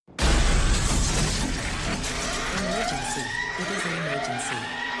Emergency.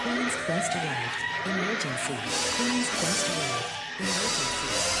 Queen's Quest arrived. Emergency. Queen's Quest arrived.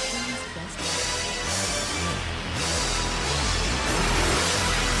 Emergency. Queen's Quest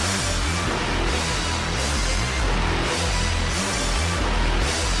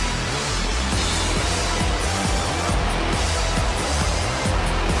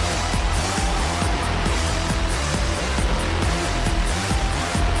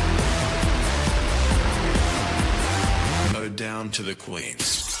Down to the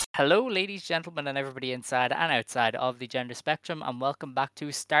queens. Hello, ladies, gentlemen, and everybody inside and outside of the gender spectrum, and welcome back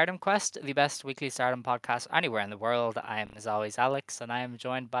to Stardom Quest, the best weekly Stardom podcast anywhere in the world. I am, as always, Alex, and I am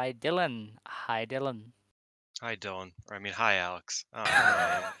joined by Dylan. Hi, Dylan. Hi, Dylan. Hi, Alex.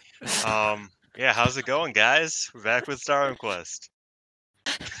 Yeah, how's it going, guys? We're back with Stardom Quest.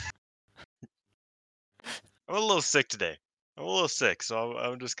 I'm a little sick today. So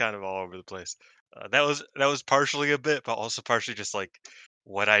I'm just kind of all over the place. That was partially a bit, but also partially just like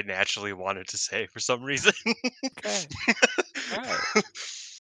what I naturally wanted to say for some reason. Okay. All right.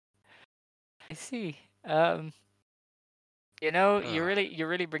 I see. You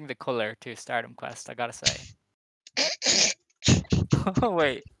really bring the color to Stardom Quest, I gotta say. Oh,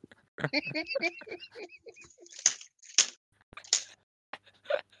 wait.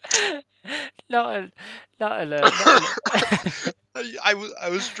 not I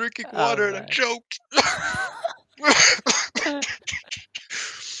was drinking water and I choked.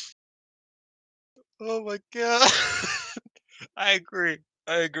 Oh my god. I agree.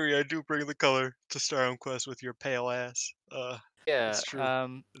 I do bring the color to Stardom Quest with your pale ass. Yeah. It's true.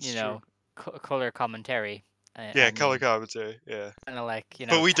 Color commentary. Color commentary. Yeah. Kind of like,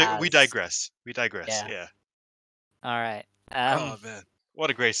 But we digress. Yeah. All right. Oh man, what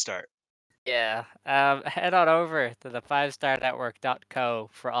a great start. Yeah. Head on over to the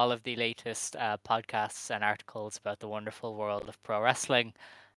 5starnetwork.co for all of the latest podcasts and articles about the wonderful world of pro wrestling.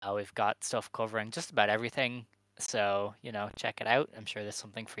 We've got stuff covering just about everything. So, check it out. I'm sure there's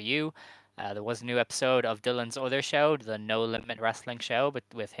something for you. There was a new episode of Dylan's other show, the No Limit Wrestling Show, but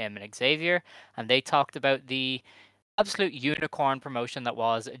with him and Xavier. And they talked about the absolute unicorn promotion that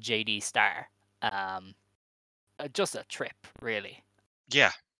was JD Star. Just a trip, really.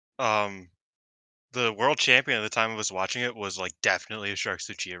 Yeah. The world champion at the time I was watching it was like definitely a Shark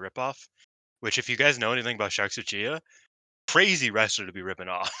Tsuchiya ripoff. Which, if you guys know anything about Shark Tsuchiya, crazy wrestler to be ripping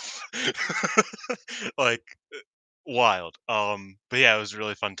off. Like wild. But yeah, it was a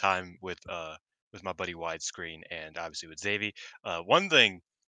really fun time with my buddy Widescreen and obviously with Xavi. One thing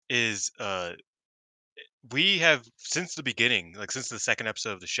is we have since the beginning, like since the second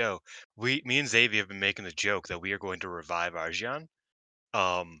episode of the show, me and Xavi have been making the joke that we are going to revive Arjan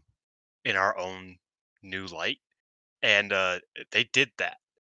in our own new light. And they did that.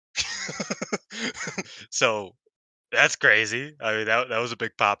 So that's crazy. I mean, that was a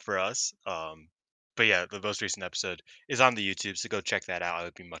big pop for us. But yeah, the most recent episode is on the YouTube, so go check that out. I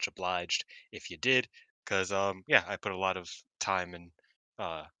would be much obliged if you did, because yeah, I put a lot of time and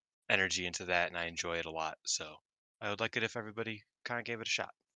energy into that, and I enjoy it a lot. So I would like it if everybody kind of gave it a shot.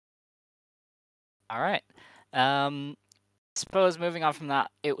 All right. Suppose moving on from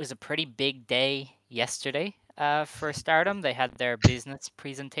that, it was a pretty big day yesterday for Stardom. They had their business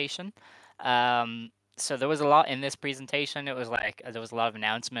presentation. So there was a lot in this presentation. It was like there was a lot of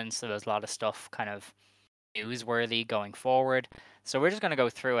announcements. There was a lot of stuff kind of newsworthy going forward. So we're just going to go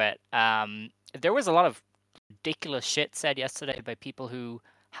through it. There was a lot of ridiculous shit said yesterday by people who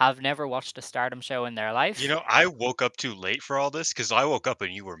have never watched a Stardom show in their life. You know, I woke up too late for all this because I woke up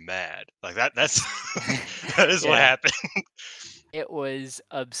and you were mad. Like that's that is what happened. It was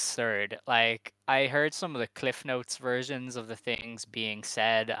absurd. Like, I heard some of the Cliff Notes versions of the things being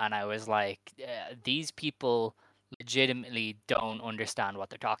said, and I was like, these people legitimately don't understand what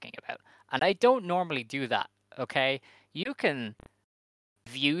they're talking about. And I don't normally do that, okay? You can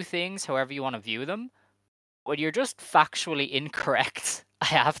view things however you want to view them. When you're just factually incorrect, I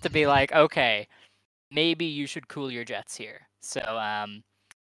have to be like, okay, maybe you should cool your jets here. So,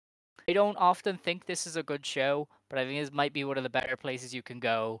 I don't often think this is a good show, but I think this might be one of the better places you can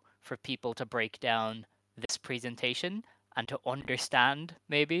go for people to break down this presentation and to understand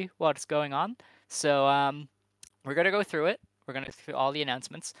maybe what's going on. So we're going to go through it. We're going to go through all the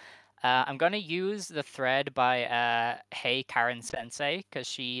announcements. I'm going to use the thread by Hey Karen Sensei because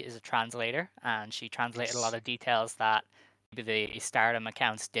she is a translator and she translated a lot of details that maybe the Stardom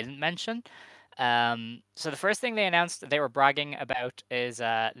accounts didn't mention. So the first thing they announced that they were bragging about is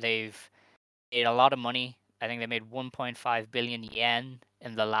they've made a lot of money. I think they made 1.5 billion yen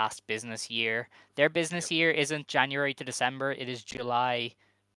in the last business year. Their business year isn't January to December; it is July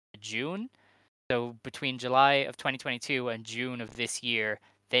to June. So between July of 2022 and June of this year,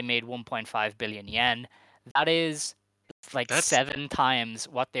 they made 1.5 billion yen. That is like That's 7 times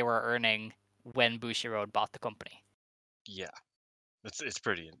what they were earning when Bushiroad bought the company. yeah, it's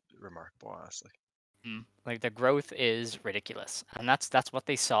pretty remarkable, honestly. Like the growth is ridiculous, and that's what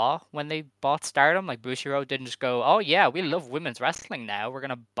they saw when they bought Stardom. Like Bushiroad didn't just go, "Oh yeah, we love women's wrestling now. We're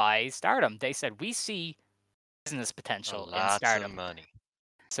gonna buy Stardom." They said, "We see business A potential in lots of Stardom." money.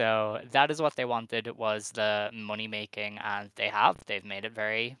 So that is what they wanted was the money making, and they have. They've made it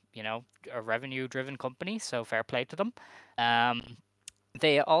very, a revenue driven company. So fair play to them. Um,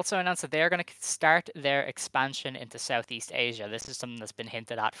 they also announced that they are going to start their expansion into Southeast Asia. This is something that's been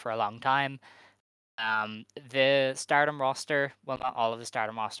hinted at for a long time. The Stardom roster, well, not all of the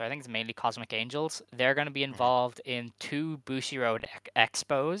Stardom roster, I think it's mainly Cosmic Angels. They're going to be Mhm. involved in two Bushiroad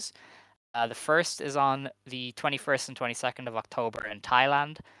expos. The first is on the 21st and 22nd of October in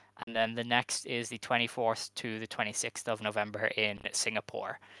Thailand, and then the next is the 24th to the 26th of November in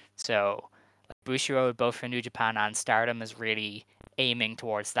Singapore. So, Bushiroad, both for New Japan and Stardom, is really aiming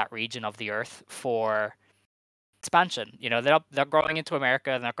towards that region of the earth for expansion. They're growing into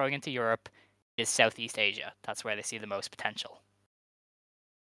America, they're not growing into Europe. Is Southeast Asia. That's where they see the most potential.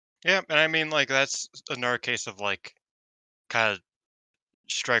 Yeah, and I mean, like, that's another case of like kind of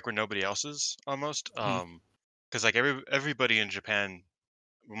strike where nobody else is almost. Mhm. Because like everybody in Japan,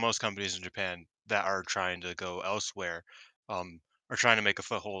 well, most companies in Japan that are trying to go elsewhere, um, are trying to make a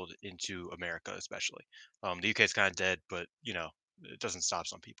foothold into America, especially. The UK is kind of dead, but it doesn't stop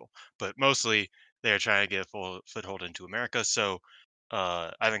some people. But mostly they're trying to get a full foothold into America. So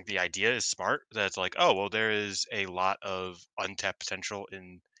I think the idea is smart. That it's like, oh well, there is a lot of untapped potential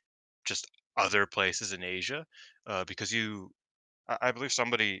in just other places in Asia, because I believe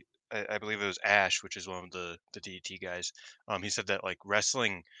somebody, I believe it was Ash, which is one of the DDT guys. He said that like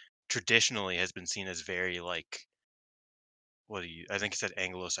wrestling traditionally has been seen as very like what do you? I think he said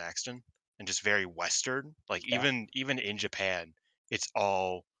Anglo-Saxon and just very Western. Like Yeah. even in Japan, it's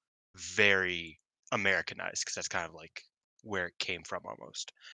all very Americanized because that's kind of like where it came from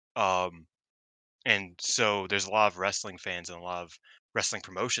almost. Um, and so there's a lot of wrestling fans and a lot of wrestling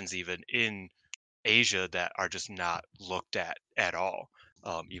promotions even in Asia that are just not looked at all,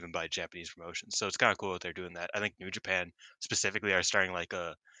 even by Japanese promotions. So it's kind of cool that they're doing that. I think New Japan specifically are starting like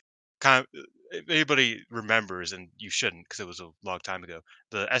a kind of, if anybody remembers, and you shouldn't because it was a long time ago.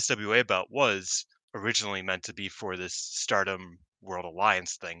 The SWA belt was originally meant to be for this Stardom World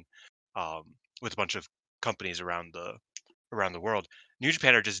Alliance thing, with a bunch of companies around the world. New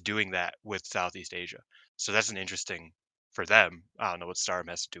Japan are just doing that with Southeast Asia, so that's an interesting for them. I don't know what Stardom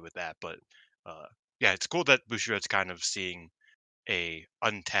has to do with that, but uh, yeah, it's cool that Bushiroad's kind of seeing a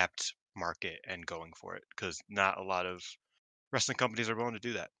untapped market and going for it because not a lot of wrestling companies are willing to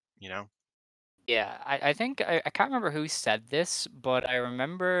do that. You know? Yeah, I think I can't remember who said this, but I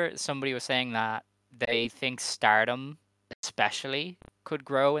remember somebody was saying that they think Stardom especially could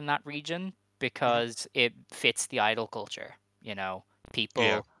grow in that region Hmm. because it fits the idol culture. Yeah,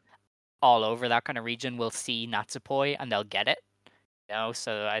 People all over that kind of region will see Natsupoi and they'll get it.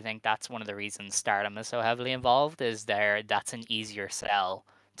 So I think that's one of the reasons Stardom is so heavily involved is that's an easier sell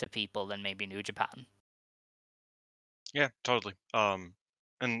to people than maybe New Japan. yeah, totally.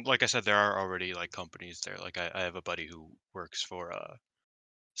 And like I said, there are already like companies there. Like I have a buddy who works for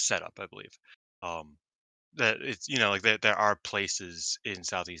Setup, I believe. Um, that it's like there are places in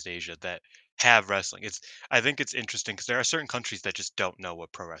Southeast Asia that have wrestling. I think it's interesting because there are certain countries that just don't know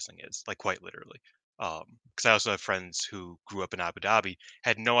what pro wrestling is, like quite literally. Because I also have friends who grew up in Abu Dhabi,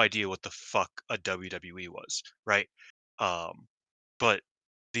 had no idea what the fuck a WWE was, right? Um, but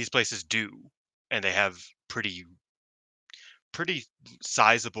these places do, and they have pretty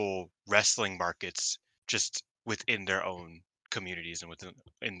sizable wrestling markets just within their own communities and within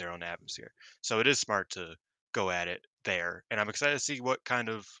in their own atmosphere. So it is smart to go at it there, and I'm excited to see what kind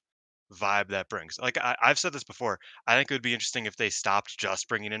of vibe that brings. Like I've said this before, I think it would be interesting if they stopped just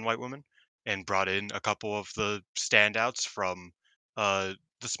bringing in white women and brought in a couple of the standouts from uh,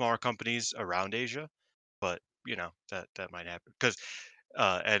 the smaller companies around Asia. But that might happen because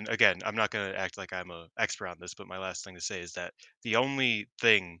and again, I'm not going to act like I'm a expert on this, but my last thing to say is that the only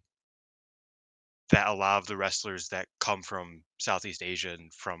thing that a lot of the wrestlers that come from Southeast Asia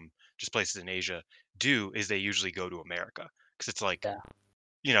and from just places in Asia do is they usually go to America because it's like Yeah.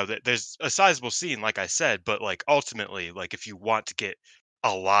 there's a sizable scene, like I said, but like ultimately, like if you want to get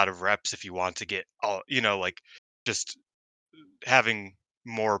a lot of reps, if you want to get all, like just having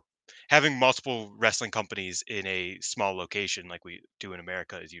more having multiple wrestling companies in a small location like we do in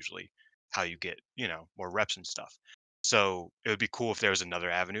America is usually how you get, more reps and stuff. So it would be cool if there was another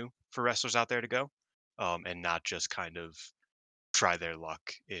avenue for wrestlers out there to go, and not just kind of try their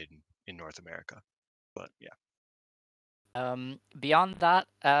luck in North America. But yeah, Beyond that,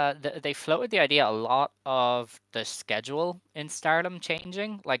 they floated the idea a lot of the schedule in Stardom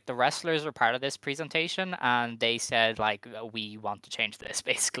changing. Like the wrestlers were part of this presentation, and they said like we want to change this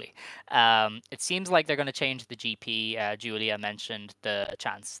basically. It seems like they're going to change the GP. Julia mentioned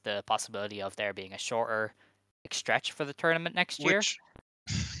the possibility of there being a shorter stretch for the tournament next year. which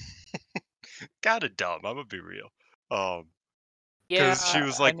kind of dumb. I'm gonna be real. Um, because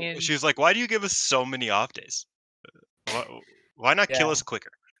Yeah, I mean, she was like, why do you give us so many off days? Why, why not kill yeah, us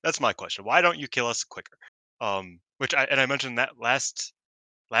quicker? That's my question. Why don't you kill us quicker? Which I mentioned that last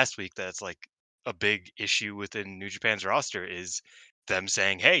week that's like a big issue within New Japan's roster is them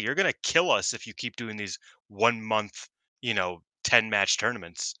saying, "Hey, you're gonna kill us if you keep doing these 1 month, 10 match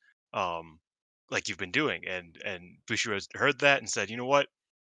tournaments, um, like you've been doing." And Bushiroad heard that and said, "You know what?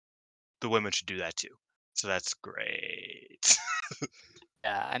 The women should do that too." So that's great.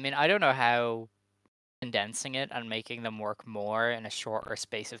 yeah. I mean, I don't know how condensing it and making them work more in a shorter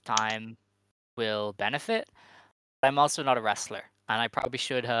space of time will benefit. I'm also not a wrestler, and I probably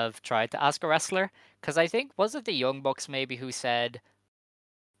should have tried to ask a wrestler because I think was it the Young Bucks maybe who said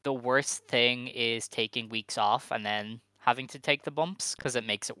the worst thing is taking weeks off and then having to take the bumps because it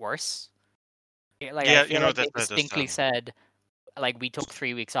makes it worse. Yeah, like I Yeah, feel like that they that does distinctly sound. said like we took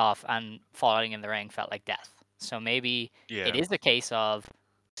 3 weeks off and falling in the ring felt like death. So maybe it Yeah. is a case of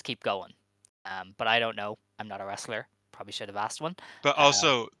just keep going. But I don't know. I'm not a wrestler. Probably should have asked one. But Um,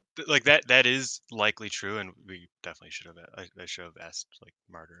 also, like that is likely true, and we definitely should have. I should have asked like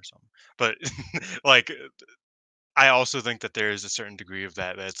Martyr or something. But like, I also think that there is a certain degree of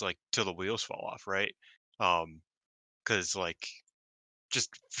that's like till the wheels fall off, right? Because like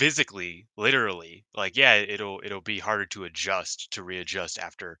just physically, literally, like yeah, it'll be harder to readjust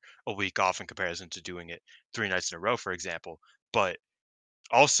after a week off in comparison to doing it 3 nights in a row, for example. But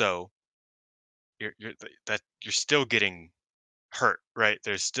also, you're still getting hurt, right?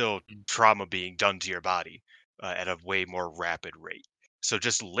 There's still mm, trauma being done to your body at a way more rapid rate. So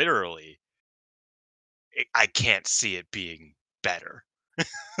just literally, I can't see it being better,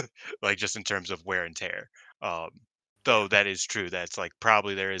 like just in terms of wear and tear. Um, yeah. though that is true. That's like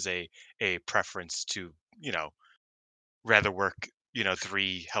probably there is a preference to rather work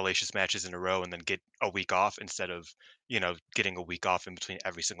 3 hellacious matches in a row and then get a week off instead of getting a week off in between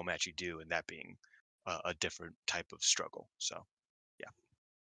every single match you do and that being a different type of struggle. So yeah,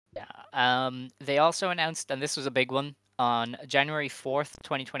 Yeah. They also announced, and this was a big one, on January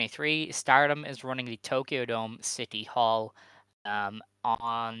 4th, 2023, Stardom is running the Tokyo Dome City Hall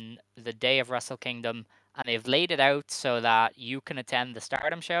on the day of Wrestle Kingdom, and they've laid it out so that you can attend the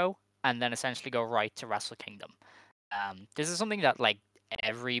Stardom show and then essentially go right to Wrestle Kingdom. This is something that like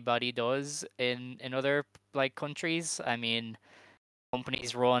everybody does in other like countries. I mean,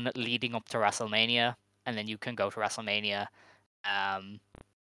 companies run leading up to WrestleMania, and then you can go to WrestleMania. Um,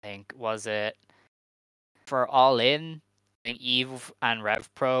 I think was it for All In. I think Eve and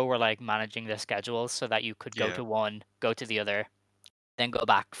Rev Pro were like managing the schedules so that you could go yeah, to one, go to the other, then go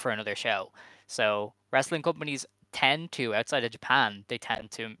back for another show. So wrestling companies tend to, outside of Japan, they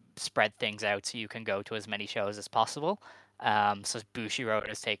tend to spread things out so you can go to as many shows as possible. So Bushiroad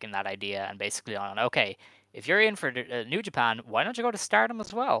has taken that idea and basically on, okay, if you're in for New Japan, why don't you go to Stardom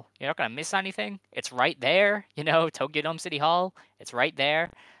as well? You're not going to miss anything. It's right there, Tokyo Dome City Hall. It's right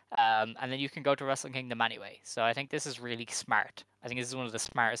there. And then you can go to Wrestle Kingdom anyway. So I think this is really smart. I think this is one of the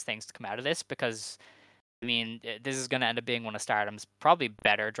smartest things to come out of this because I mean, this is going to end up being one of Stardom's probably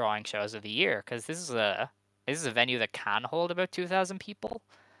better drawing shows of the year because this is a venue that can hold about 2,000 people.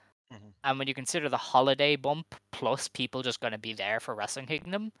 hmm And when you consider the holiday bump plus people just going to be there for Wrestling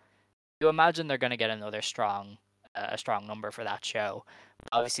Kingdom, you imagine they're going to get another a strong number for that show.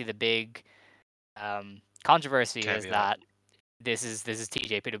 Obviously, the big controversy is caveat. that this is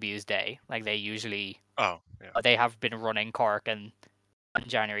TJPW's day. Like Oh yeah, they have been running Cork and on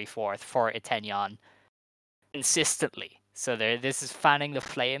January 4th for Itenyon consistently. So this is fanning the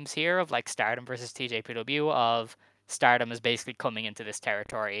flames here of like Stardom versus TJPW of Stardom is basically coming into this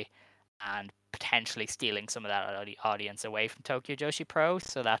territory and potentially stealing some of that audience away from Tokyo Joshi Pro.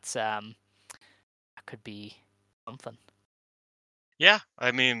 So that could be something. yeah.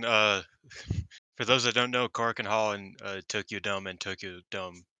 I mean, for those that don't know, Korakuen Hall and Tokyo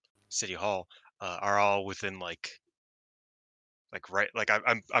Dome City Hall are all within like right like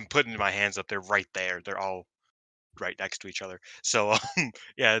I'm putting my hands up. They're right there. They're all right next to each other. So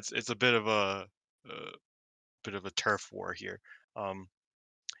yeah, it's a bit of a turf war here. Um,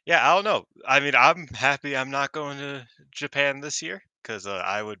 Yeah, I don't know. I mean, I'm happy I'm not going to Japan this year because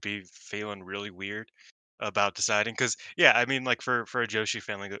I would be feeling really weird about deciding. Because yeah, I mean, like for a Joshi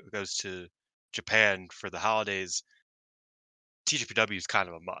family goes to Japan for the holidays, TGPW is kind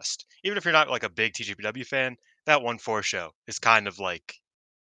of a must. Even if you're not like a big TGPW fan, that 1/4 show is kind of like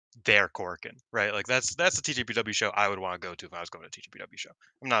their Corkin, right? Like that's the TGPW show I would want to go to if I was going to a TGPW show.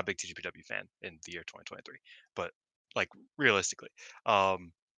 I'm not a big TGPW fan in the year 2023, but like realistically,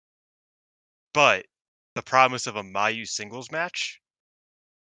 um, but the promise of a Mayu singles match,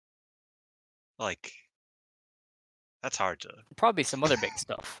 like that's hard to. Probably some other big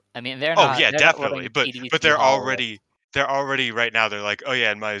stuff. I mean, Oh yeah, they're not definitely. running But TDC Hall with they're already right now. They're like, oh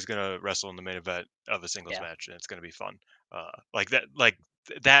yeah, and Mayu's gonna wrestle in the main event of a singles yeah. match, and it's gonna be fun. Like that,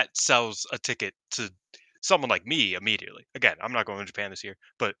 that sells a ticket to someone like me immediately. Again, I'm not going to Japan this year,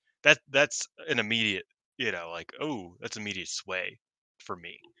 but that's an immediate, like oh, that's immediate sway for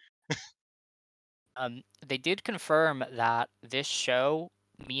me. They did confirm that this show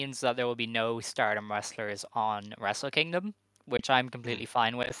means that there will be no Stardom wrestlers on Wrestle Kingdom, which I'm Mm, completely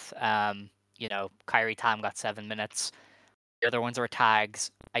fine with. Kyrie Tam got 7 minutes. The other ones were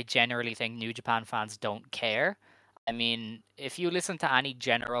tags. I generally think New Japan fans don't care. I mean, if you listen to any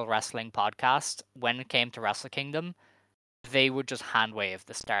general wrestling podcast, when it came to Wrestle Kingdom, they would just hand wave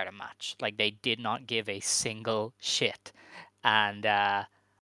the Stardom match. Like they did not give a single shit. And I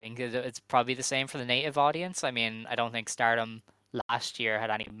think it's probably the same for the native audience. I mean, I don't think Stardom last year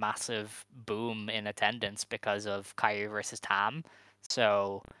had any massive boom in attendance because of Kyrie versus Tam.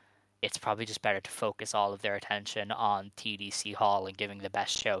 So it's probably just better to focus all of their attention on TDC Hall and giving the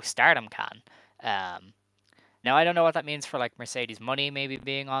best show Stardom can. Um, Now I don't know what that means for like Mercedes Money maybe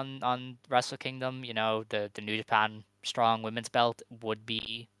being on Wrestle Kingdom. The New Japan Strong Women's Belt would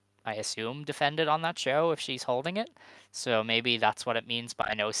be, I assume, defended on that show if she's holding it. So maybe that's what it means. But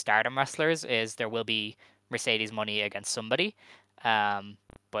I know Stardom wrestlers is there will be Mercedes Money against somebody, um,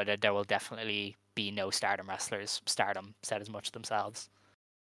 but there will definitely be no Stardom wrestlers. Stardom said as much themselves.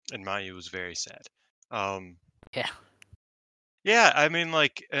 and Mayu was very sad. Um, Yeah, yeah, I mean,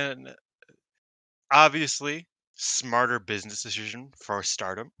 like, and obviously, smarter business decision for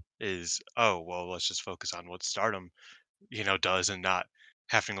Stardom is, oh, well, let's just focus on what Stardom, does and not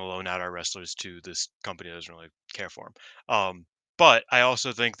having to loan out our wrestlers to this company that doesn't really care for them. But I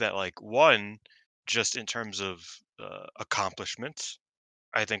also think that, like, one, just in terms of accomplishments,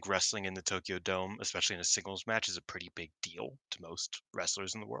 I think wrestling in the Tokyo Dome, especially in a singles match, is a pretty big deal to most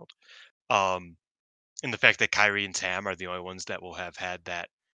wrestlers in the world. Um, and the fact that Kyrie and Tam are the only ones that will have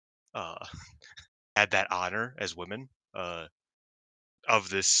uh, had that honor as women of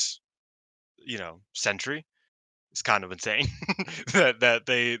this, century is kind of insane. that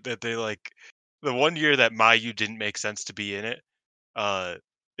they like the one year that Mayu didn't make sense to be in it uh,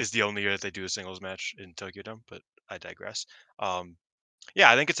 is the only year that they do a singles match in Tokyo Dome. But I digress. Um,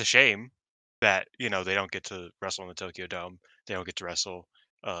 yeah, I think it's a shame that they don't get to wrestle in the Tokyo Dome. They don't get to wrestle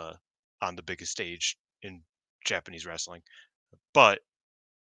uh, on the biggest stage in Japanese wrestling. But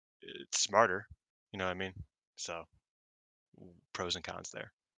it's smarter. You know what I mean? So pros and cons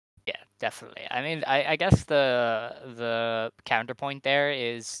there. yeah, definitely. I mean, I guess the counterpoint there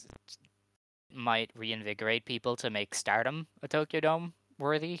is might reinvigorate people to make Stardom a Tokyo Dome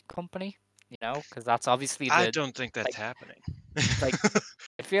worthy company. Because that's obviously I the don't think that's like happening. like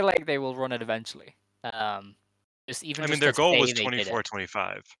I feel like they will run it eventually. Um, just even I mean, just their to goal was say they did it. 24,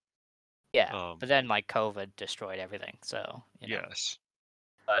 25. Yeah, Um, but then like COVID destroyed everything. So. yes.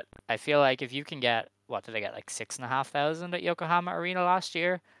 But I feel like if you can get what did they get like 6,500 at Yokohama Arena last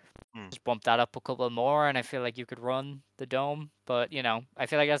year? Hmm. Just bump that up a couple more, and I feel like you could run the dome. But I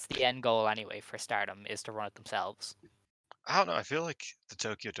feel like that's the end goal anyway for Stardom is to run it themselves. I don't know. I feel like the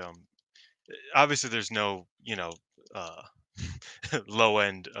Tokyo Dome. Obviously, there's no, uh, low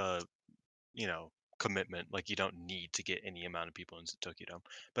end, you know, commitment. Like you don't need to get any amount of people into Tokyo Dome,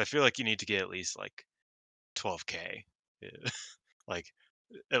 but I feel like you need to get at least like 12K, like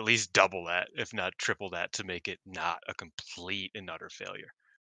at least double that, if not triple that, to make it not a complete and utter failure.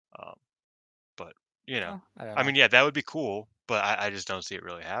 Um, but I don't I know. mean, yeah, that would be cool, but I just don't see it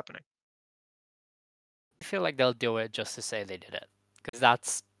really happening. I feel like they'll do it just to say they did it, because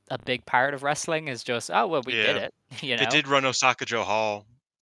that's a big part of wrestling is just oh well we did Yeah, it, they did run Osaka Joe Hall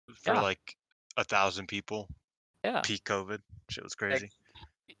for Yeah, like 1,000 people. yeah. Peak COVID, shit was Like crazy.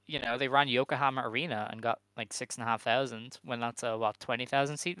 they ran Yokohama Arena and got like 6,500 when that's a what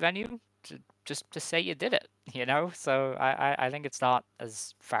 20,000 seat venue. Just to say you did it. So I think it's not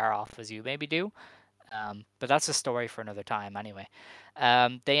as far off as you maybe do. But that's a story for another time anyway.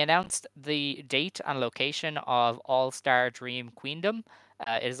 They announced the date and location of All Star Dream Queendom.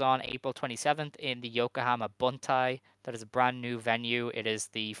 It is on April 27th in the Yokohama Buntai. That is a brand new venue. It is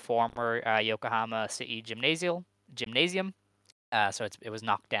the former Yokohama City Gymnasium. So it was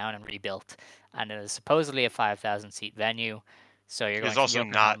knocked down and rebuilt, and it is supposedly a 5,000 seat venue. So you're It's going from also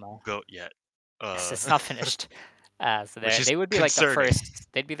not Yokohama. built yet. Yes, it's not finished. So Which is they would be like the concerning.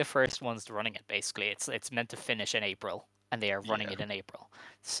 first. They'd be the first ones running it. Basically, it's meant to finish in April, and they are running Yeah. it in April.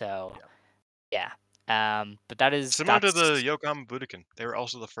 So Yeah. yeah. But that is Similar to that's the Yokohama Budokan. They were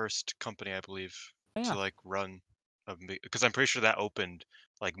also the first company, I believe, oh, to yeah. like run because I'm pretty sure that opened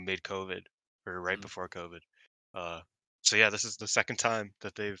like mid-COVID or right Mm. before COVID. Uh, so yeah, this is the second time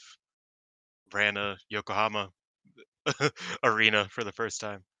that they've ran a Yokohama arena for the first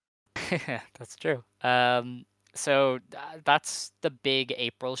time. That's true. So that's the big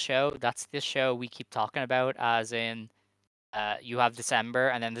April show. That's the show we keep talking about, as in, you have December,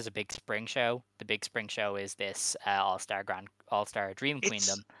 and then there's a big spring show. The big spring show is this All Star Dream It's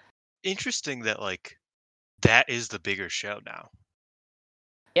Queendom. interesting that like that is the bigger show now.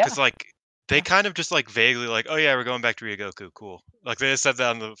 Yeah, Because like they yeah, kind of just like vaguely like, oh yeah, we're going back to Ryogoku, cool. Like they just said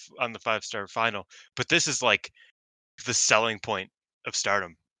that on the 5-star final, but this is like the selling point of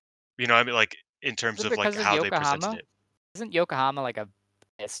Stardom. You know, what I mean, like in is terms it of like because of how they presented Yokohama? it. Isn't Yokohama like a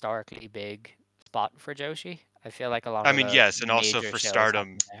historically big spot for Joshi? I feel like a lot I of mean, the yes, and also major for shows Stardom,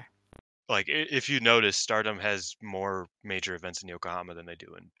 happen there. like if you notice, Stardom has more major events in Yokohama than they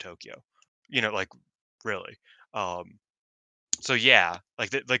do in Tokyo. You know, like really. Um, so yeah, like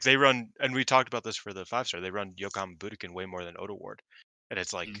they run, and we talked about this for the 5-star. They run Yokohama Budokan way more than Oda Ward, and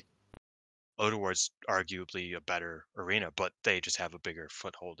it's Mm. like Oda Ward's arguably a better arena, but they just have a bigger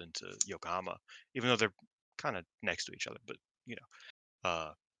foothold into Yokohama, even though they're kind of next to each other. But you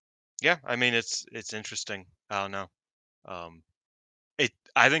know, yeah, I mean it's interesting. I don't know. Um,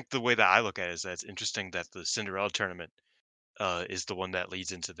 I think the way that I look at it is that it's interesting that the Cinderella tournament is the one that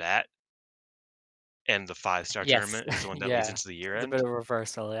leads into that, and the 5-star Yes, tournament is the one that leads yeah, into the year it's a bit end. of a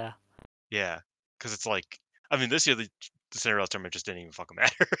reversal, yeah. Yeah, because it's like, I mean, this year the Cinderella tournament just didn't even fucking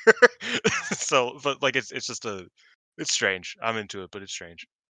matter. So, but like it's just it's strange. I'm into it, but it's strange.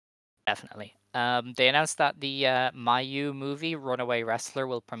 Definitely. They announced that the Mayu movie, Runaway Wrestler,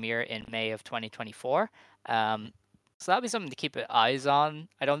 will premiere in May of 2024. So that'll be something to keep eyes on.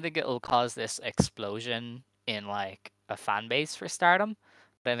 I don't think it'll cause this explosion in like a fan base for Stardom,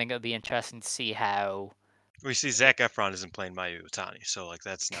 but I think it'll be interesting to see how. We see Zac Efron isn't playing Mayu Utani, so like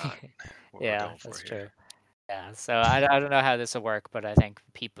that's not what we're Yeah, going for that's here. true. Yeah, so I don't know how this will work, but I think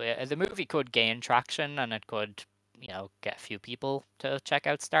people the movie could gain traction and it could, get a few people to check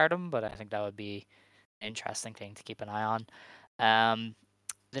out Stardom, but I think that would be interesting thing to keep an eye on. Um,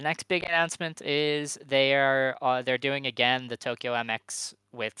 the next big announcement is they're doing again the Tokyo MX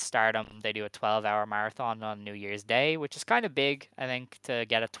with Stardom. They do a 12-hour marathon on New Year's Day, which is kind of big, I think, to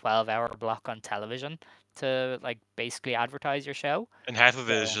get a 12-hour block on television to like basically advertise your show. And half of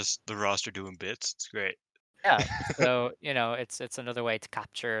it is So just the roster doing bits. It's great. yeah, so it's another way to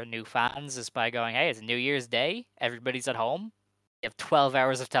capture new fans is by going, hey, it's New Year's Day, everybody's at home, you have 12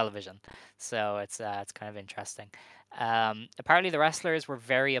 hours of television, so it's kind of interesting. Apparently the wrestlers were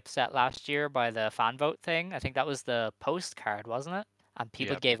very upset last year by the fan vote thing. I think that was the postcard, wasn't it? And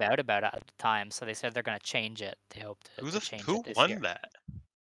people Yeah. gave out about it at the time, so they said they're going to change it. They hope to change it Who this won year. that?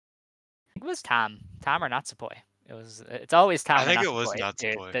 I think it was Tam or Natsupoi. It's always I Tam or think it was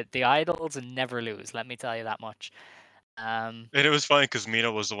Natsupoi. Natsupoi. The idols never lose. Let me tell you that much. Um, And it was funny because Mina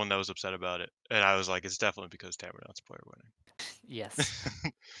was the one that was upset about it, and I was like, it's definitely because Tamara Natsupoi are yes.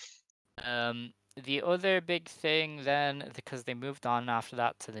 winning. The other big thing then, because they moved on after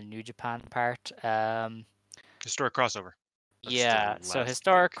that to the New Japan part. Historic crossover. That's the Yeah, so last big.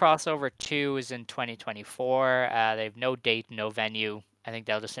 Historic Crossover 2 is in 2024. They have no date, no venue. I think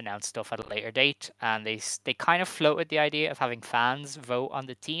they'll just announce stuff at a later date. And they kind of floated the idea of having fans vote on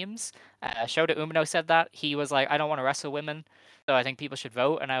the teams. Shota Umino said that. He was like, I don't want to wrestle women, so I think people should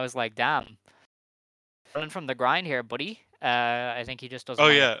vote. And I was like, damn, running from the grind here, buddy. I think he just doesn't Oh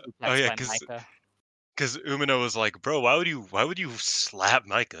want to yeah, get oh suplexed yeah, by Micah. because Umino was like, bro, why would you slap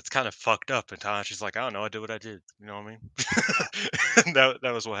Micah? It's kind of fucked up. And Tanahashi's like, I don't know, I did what I did. You know what I mean? And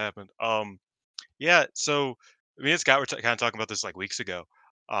that was what happened. Yeah. So me and Scott were kind of talking about this like weeks ago.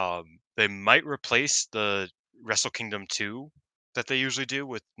 They might replace the Wrestle Kingdom 2 that they usually do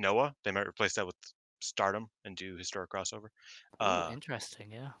with Noah. They might replace that with Stardom and do historic crossover. Ooh, Uh,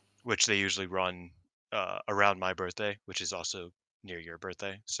 interesting. Yeah. which they usually run around my birthday, which is also near your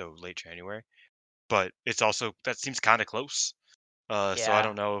birthday, so late January. But it's also that seems kind of close. So I Yeah.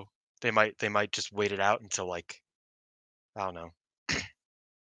 don't know. They might just wait it out until like I don't know.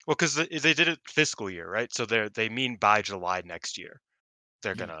 Well, because they did it fiscal year, right? So they mean by July next year.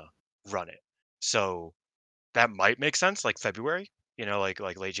 they're Mhm. gonna run it. So that might make sense, like February, like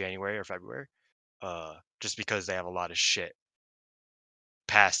late January or February, just because they have a lot of shit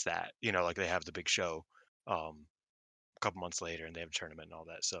past that. Like they have the big show, a couple months later, and they have a tournament and all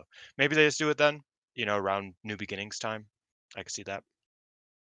that. So maybe they just do it then, around New Beginnings time. I could see that.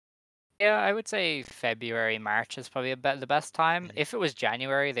 Yeah, I would say February, March is probably the best time. Mhm. If it was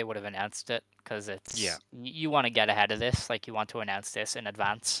January, they would have announced it because Yeah, you want to get ahead of this. Like you want to announce this in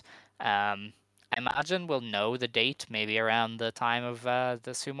advance. I imagine we'll know the date maybe around the time of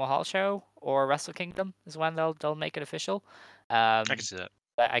the Sumo Hall show or Wrestle Kingdom is when they'll make it official. I could Um, see that.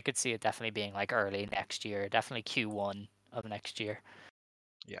 but I could see it definitely being like early next year, definitely Q1 of next year.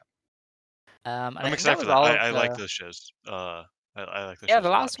 Yeah, And I I'm think that excited for was that. all I, of I like the those shows. I like those Yeah, shows the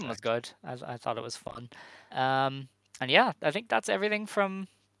a lot. last In one was fact, good. I thought it was fun. And yeah, I think that's everything from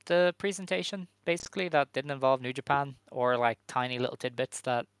the presentation, basically, that didn't involve New Japan or like tiny little tidbits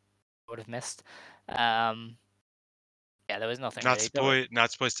that I would have missed. Um, yeah, there was nothing really.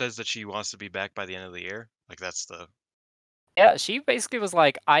 Natsupoi says that she wants to be back by the end of the year. Like that's the Yeah, she basically was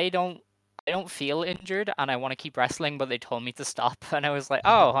like, I don't feel injured and I want to keep wrestling, but they told me to stop. And I was like,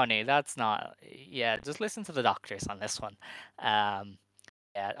 oh, honey, that's not. Yeah, just listen to the doctors on this one. Um,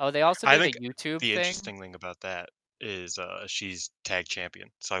 yeah. Oh, they also I did a think YouTube the thing. interesting thing about that is she's tag champion.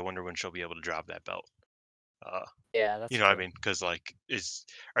 So I wonder when she'll be able to drop that belt. Uh, Yeah, you that's know what I true. mean? Because like,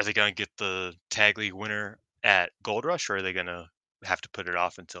 are they gonna get the tag league winner at Gold Rush, or are they gonna have to put it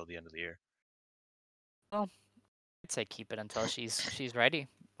off until the end of the year? Well, I'd say keep it until she's ready.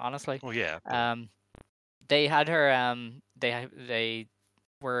 Honestly, Well, yeah, but um, they had her. They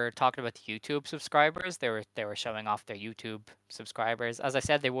were talking about the YouTube subscribers. They were showing off their YouTube subscribers, as I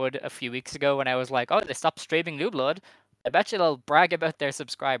said they would a few weeks ago when I was like, oh, they stopped streaming New Blood. I bet you they'll brag about their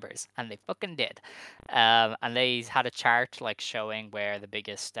subscribers, and they fucking did. And they had a chart like showing where the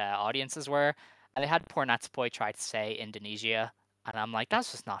biggest audiences were, and they had poor Natsupoi try to say Indonesia, and I'm like,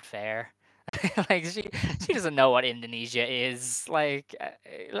 that's just not fair. Like she doesn't know what Indonesia is. Like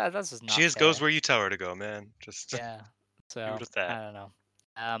that's just she not just goes fair. where you tell her to go, man. Just Yeah. leave So it at that. I don't know.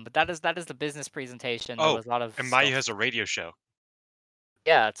 But that is the business presentation. There Oh, was a lot of and Mayu stuff. has a radio show,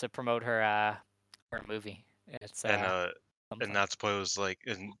 Yeah, to promote her movie. It's and something. Natsupoi was like,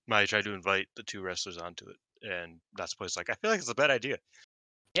 and Mayu tried to invite the two wrestlers onto it, and Natsupoi's like, I feel like it's a bad idea.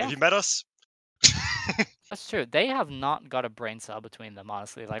 Have Yeah, you met us? that's true. They have not got a brain cell between them,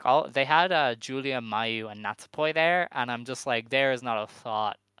 honestly. Like all they had Julia, Mayu, and Natsupoi there, and I'm just like, there is not a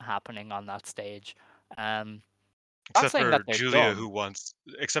thought happening on that stage. Um, not except saying that for they're Julia, dumb. who wants,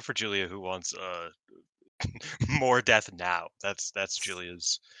 more death now. That's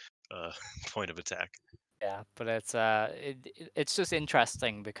Julia's uh point of attack. Yeah, but it's just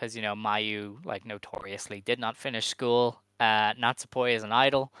interesting because Mayu like notoriously did not finish school. Natsupoi is an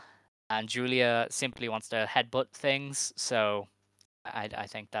idol, and Julia simply wants to headbutt things. So I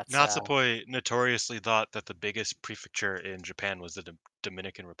think that's Natsupoi notoriously thought that the biggest prefecture in Japan was the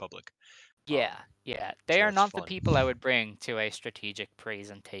Dominican Republic. yeah, Um, yeah. They so are that's not the fun. people I would bring to a strategic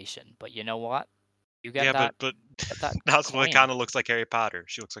presentation. But you know what? You get Yeah, that but get that Natsupoi coin. kind of looks like Harry Potter.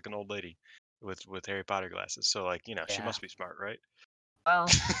 She looks like an old lady with Harry Potter glasses. So like, she Yeah. must be smart, right? Well,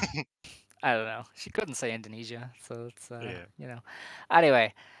 I don't know. She couldn't say Indonesia, so it's Yeah.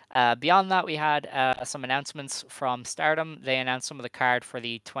 Anyway, beyond that, we had some announcements from Stardom. They announced some of the card for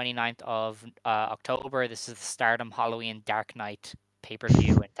the 29th of October. This is the Stardom Halloween Dark Knight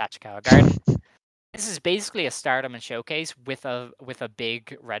pay-per-view in Tachikawa Garden. This is basically a Stardom and showcase with a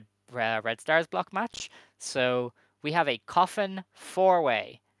big Red Stars block match. So we have a coffin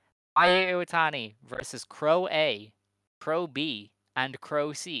four-way: Aya Iwatani versus Crow A, Crow B, and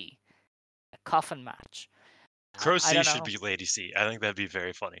Crow C. A coffin match. Crow I C don't should know. be Lady C. I think that'd be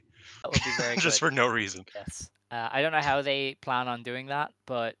very funny. That would be very Just good. for no reason. Yes. I don't know how they plan on doing that,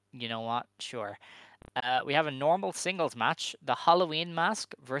 but you know what? Sure. We have a normal singles match: the Halloween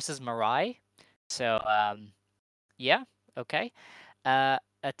Mask versus Mirai. So, yeah, okay. A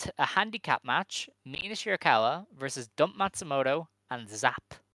handicap match: Mina Shirakawa versus Dump Matsumoto and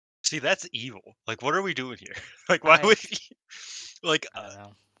Zap. See, that's evil. Like, what are we doing here? Like, why I would like, I don't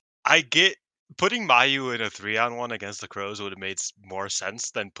know. I get putting Mayu in a 3-on-1 against the Crows would have made more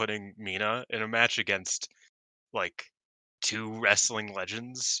sense than putting Mina in a match against like two wrestling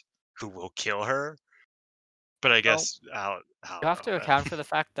legends who will kill her. But I Well, guess I you don't have know, to man. account for the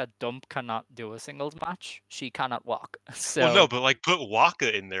fact that Dump cannot do a singles match. She cannot walk. Well, no, So, but like put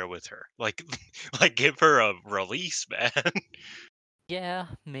Waka in there with her, like, like give her a release, man. yeah,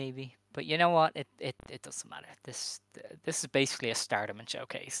 maybe. But you know what? It doesn't matter. This is basically a Stardom and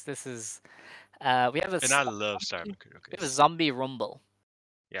showcase. This is we have a And I love Star we have a Showcase. zombie rumble.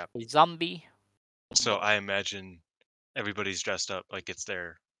 Yeah. A zombie. So I imagine everybody's dressed up like it's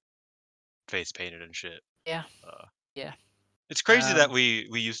their face painted and shit. Yeah. Uh, Yeah. it's crazy that Um, we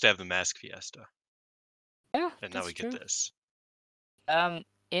used to have the mask fiesta, yeah, and now that's we get true. this.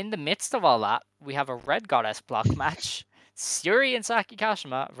 In the midst of all that, we have a Red Goddess block match. Syuri and Saki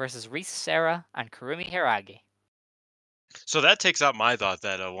Kashima versus Risa Sera and Kurumi Hiragi. So that takes out my thought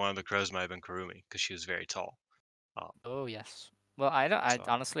that one of the crows might have been Kurumi because she was very tall. Oh yes. Well, I don't. I So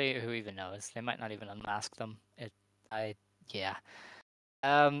honestly, who even knows? They might not even unmask them. Yeah.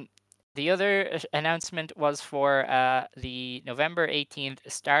 Um, the other announcement was for the November 18th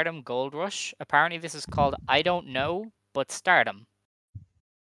Stardom Gold Rush. Apparently, this is called I don't know, but Stardom.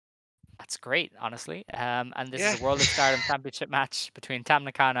 That's great, honestly. And this is yeah, a World of Stardom Championship match between Tam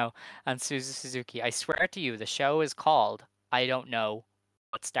Nakano and Suzu Suzuki. I swear to you, the show is called I don't know,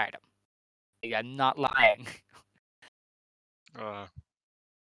 but Stardom. I'm not lying. uh,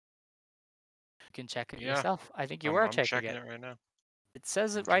 You can check it yeah. yourself. I think you I'm were I'm checking checking it. it right now. It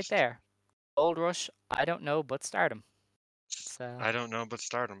says I'm it right just there. Gold Rush, I don't know, but Stardom. It's I don't know, but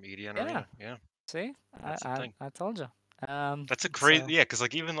Stardom, EDN yeah. Arena. Yeah, See, that's the thing. I told you. That's a crazy. So Yeah, because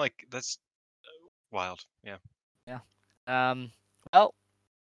like even like that's wild. Yeah. yeah. Well,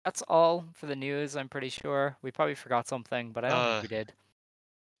 that's all for the news. I'm pretty sure we probably forgot something, but I don't think Uh, we did.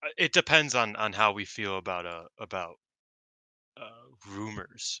 it depends on how we feel about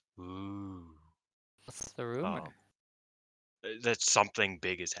rumors. Ooh. What's the rumor? That something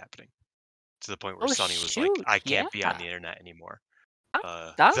big is happening to the point where Oh Sonny was like, shoot! I Yeah, can't be on the internet anymore. that,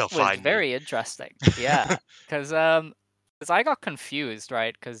 that They'll was find me. very interesting. Yeah, because I got confused,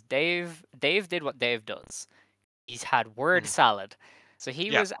 right? Because Dave did what Dave does. He's had word Mhm. salad, so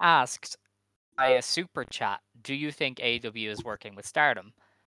he Yeah. was asked by a super chat, "Do you think AW is working with Stardom?"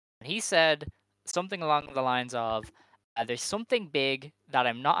 And he said something along the lines of, "There's something big that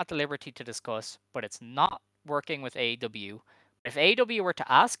I'm not at the liberty to discuss, but it's not working with AEW. If AEW were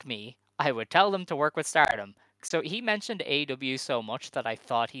to ask me, I would tell them to work with Stardom." So he mentioned AEW so much that I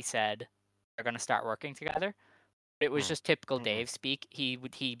thought he said they're going to start working together. It was Mm. just typical Mm-mm. Dave speak. He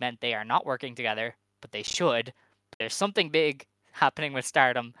meant they are not working together, but they should. There's something big happening with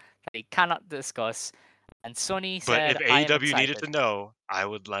Stardom that he cannot discuss. And Sonny But said, if "I am AEW needed excited." to know, I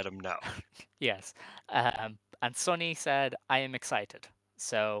would let them know. Yes. And Sonny said, "I am excited."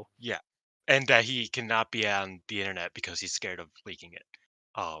 So, Yeah. And that he cannot be on the internet because he's scared of leaking it.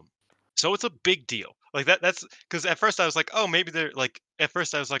 Um, so it's a big deal. Like that's because at first I was like, oh, maybe they're like at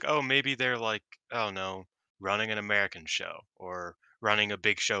first I was like, oh, maybe they're like, oh no, running an American show or running a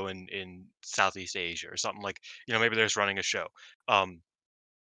big show in Southeast Asia or something like, maybe they're just running a show. Um,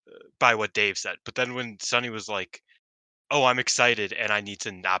 by what Dave said. But then when Sonny was like, "Oh, I'm excited and I need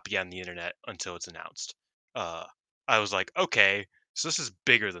to not be on the internet until it's announced." Uh, I was like, "Okay, so this is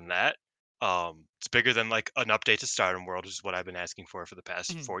bigger than that." It's bigger than like an update to Stardom World, which is what I've been asking for the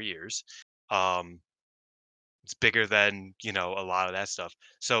past mhm, 4 years. Um, it's bigger than a lot of that stuff.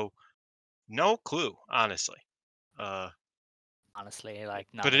 So no clue, honestly. Uh, honestly, like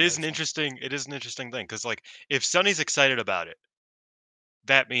but nothing makes sense. it is an interesting thing because like if Sonny's excited about it,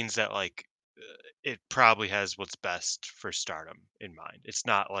 that means that like it probably has what's best for Stardom in mind. It's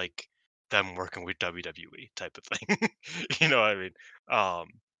not like them working with WWE type of thing. You know what I mean? Um,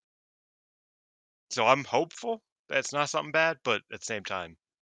 so I'm hopeful that it's not something bad, but at the same time,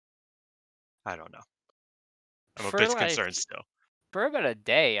 I don't know. I'm a For bit concerned like still. for about a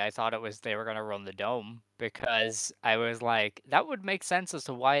day, I thought it was they were gonna run the dome because I was like, that would make sense as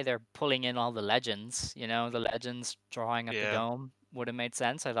to why they're pulling in all the legends. The legends drawing at the Yeah, dome would have made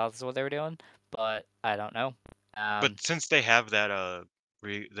sense. I thought that's what they were doing, but I don't know. but Um, since they have that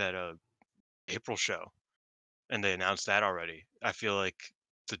that April show and they announced that already, I feel like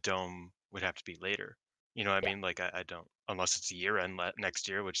the dome would have to be later. You know what I yeah. mean? Like I don't unless it's a year end next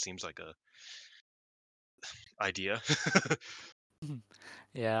year, which seems like a idea.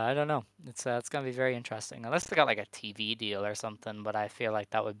 Yeah, I don't know. It's gonna be very interesting. Unless they got like a TV deal or something, but I feel like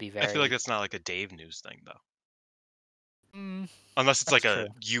that would be I feel like very. that's not like a Dave News thing though. Mm, Unless it's that's like a true.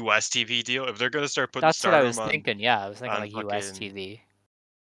 US TV deal. If they're gonna start putting That's what I Stardom was thinking. Yeah, I was thinking on like US fucking TV.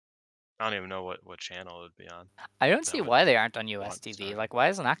 I don't even know what channel it would be on I don't that see would why they aren't on US want TV. Stardom. Like, why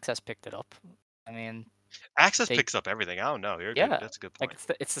hasn't Access picked it up? I mean, Access they picks up everything. I don't know. You're good. yeah, That's a good like point.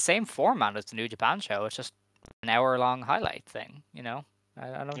 it's the same format as the New Japan show. It's just an hour-long highlight thing.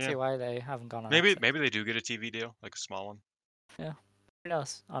 I don't Yeah. see why they haven't gone on Maybe Access. maybe they do get a TV deal, like a small one. Yeah, who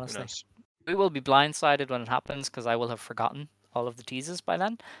knows? Who Honestly. knows? We will be blindsided when it happens because I will have forgotten all of the teases by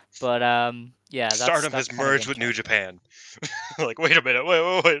then. But yeah, that's Stardom that's has kind of merged with New interesting. Japan. Like, wait a minute.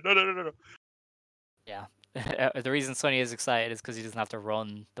 Wait. No. Yeah. The reason Sonny is excited is because he doesn't have to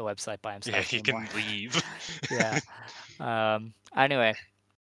run the website by Yeah, himself he anymore. can leave. Yeah. Anyway,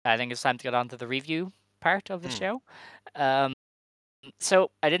 I think it's time to get on to the review part of the Hmm. show. Um,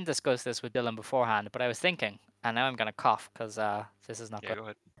 so I didn't discuss this with Dylan beforehand, but I was thinking, and now I'm gonna cough because this is not Yeah, good. go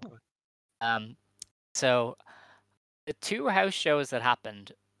ahead. Go ahead. Um, so the two house shows that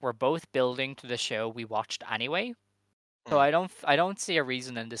happened were both building to the show we watched anyway. So Hmm. I don't see a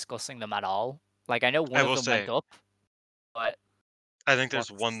reason in discussing them at all. Like I know I one of will them went say, up, but I think there's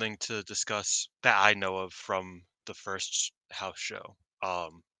one what's thing to discuss that I know of from the first house show.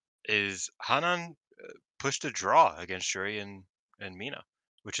 Is Hanan pushed a draw against Shuri and Mina,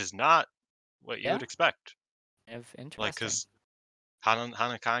 which is not what you would yeah, expect. kind of Like, interesting. cause Hanan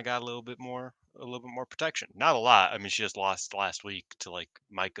kind of got a little bit more protection. Not a lot. I mean, she just lost last week to like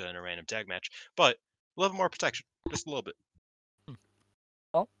Micah in a random tag match, but a little bit more protection, just a little bit. Hmm.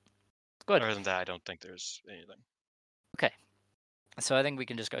 Well, good. Other than that, I don't think there's anything. Okay, so I think we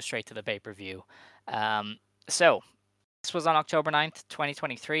can just go straight to the pay-per-view. So this was on October 9th,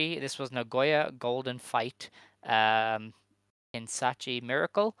 2023. This was Nagoya Golden Fight um, in Sachi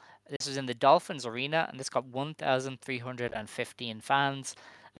Miracle. This was in the Dolphins Arena, and this got 1,315 fans.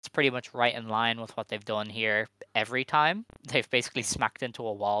 It's pretty much right in line with what they've done here every time. They've basically Mhm. smacked into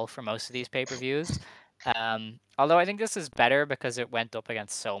a wall for most of these pay-per-views. Although I think this is better because it went up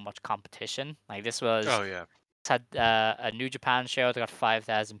against so much competition. Like this was Oh yeah, had a New Japan show that got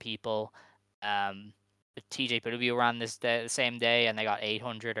 5,000 people. The TJPW ran this day, the same day, and they got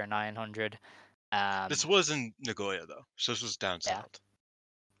 800 or 900. this Um, was in Nagoya though, so this was down yeah, south,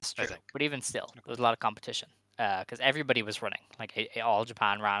 it's I true. think. But even still, there Nagoya. was a lot of competition because everybody was running. Like all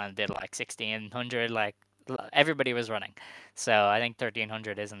Japan ran and did like 1,600. Like everybody was running. So I think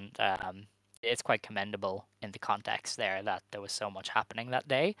 1,300 isn't. It's quite commendable in the context there that there was so much happening that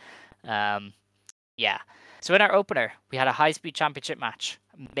day. Um, Yeah. So in our opener, we had a high-speed championship match.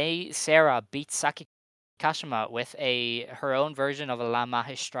 Mei Sarah beat Saki Kashima with her own version of a La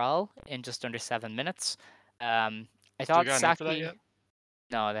Magistral in just under 7 minutes. I Do we thought got a name for that yet? Saki.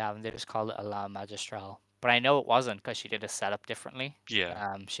 No, they haven't. They just called it a La Magistral. But I know it wasn't because she did a setup differently.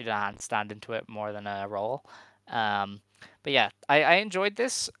 Yeah. She did a handstand into it more than a roll. Um, but yeah, I enjoyed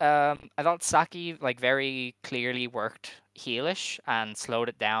this. I thought Saki like very clearly worked heelish and slowed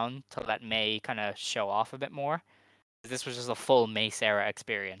it down to let May kind of show off a bit more. This was just a full May Sarah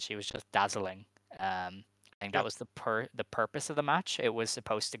experience. She was just dazzling. I think that Yeah. was the purpose of the match. It was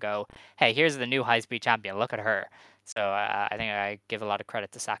supposed to go, hey, here's the new high speed champion. Look at her. So I think I give a lot of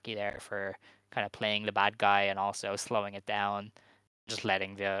credit to Saki there for kind of playing the bad guy and also slowing it down, just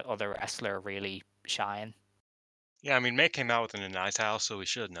letting the other wrestler really shine. Yeah, I mean, May came out with an nice house, so we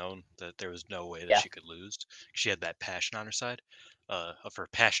should have known that there was no way that Yeah. she could lose. She had that passion on her side, of her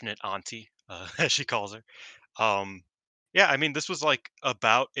passionate auntie, as she calls her. Um, yeah, I mean, this was like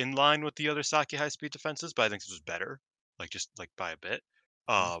about in line with the other Saki high speed defenses, but I think this was better, like just like by a bit.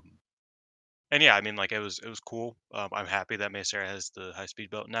 Mm. Um, and yeah, I mean, like it was cool. I'm happy that May Sarah has the high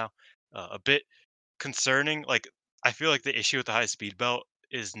speed belt now. A bit concerning. Like, I feel like the issue with the high speed belt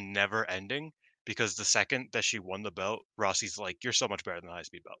is never ending because the second that she won the belt, Rossi's like, "You're so much better than the high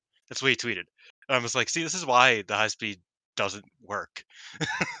speed belt." That's what he tweeted. And I was like, "See, this is why the high speed doesn't work.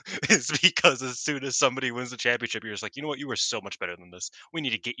 It's because as soon as somebody wins the championship, you're just like, you know what? You were so much better than this. We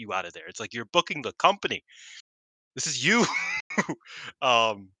need to get you out of there. It's like you're booking the company. This is you."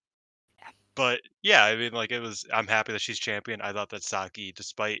 um, but yeah, I mean, like it was. I'm happy that she's champion. I thought that Saki,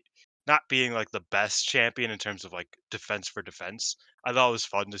 despite not being like the best champion in terms of like defense for defense, I thought it was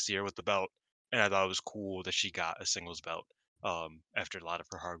fun to see her with the belt, and I thought it was cool that she got a singles belt after a lot of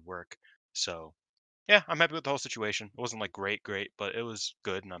her hard work. So yeah, I'm happy with the whole situation. It wasn't like great, but it was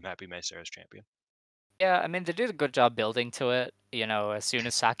good, and I'm happy May Sarah's champion. Yeah, I mean, they did a good job building to it. You know, as soon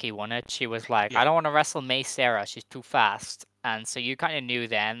as Saki won it, she was like, I Yeah, don't want to wrestle May Sarah. She's too fast. And so you kind of knew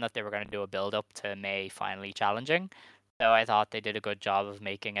then that they were going to do a build up to May finally challenging. So I thought they did a good job of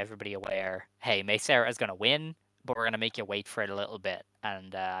making everybody aware, hey, May Sarah is going to win, but we're going to make you wait for it a little bit.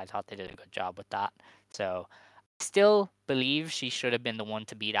 And I thought they did a good job with that. So I still believe she should have been the one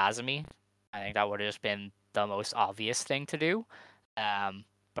to beat Azumi. I think that would have just been the most obvious thing to do.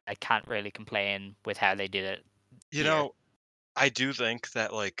 But I can't really complain with how they did it you here. know, I do think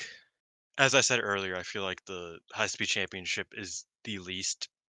that like as I said earlier, I feel like the high speed championship is the least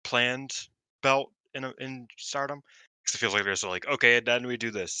planned belt in Stardom because it feels like there's like okay, and then we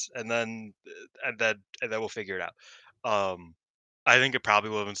do this, and then we'll figure it out. Um, I think it probably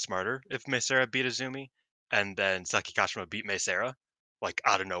would have been smarter if Mesera beat Azumi, and then Saki Kashima beat Mesera, like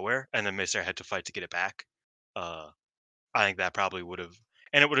out of nowhere, and then Mesera had to fight to get it back. Uh, I think that probably would have,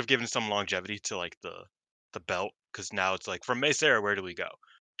 and it would have given some longevity to like the belt, because now it's like, from Mei Seira, where do we go?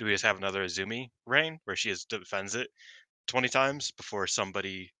 Do we just have another Azumi reign where she just defends it 20 times before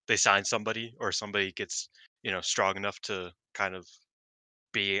they sign somebody, or somebody gets, strong enough to kind of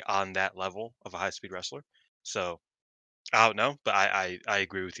be on that level of a high speed wrestler? So I don't know, but I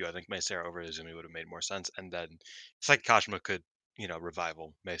agree with you. I think Mei Seira over Izumi would have made more sense. And then it's like Kashima could,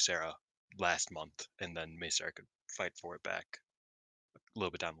 revival Mei Seira last month, and then Mei Seira could fight for it back a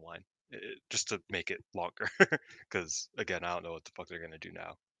little bit down the line, just to make it longer. Because again, I don't know what the fuck they're gonna do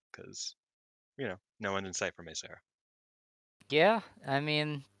now. Because no one in sight for Mei Seira. Yeah, I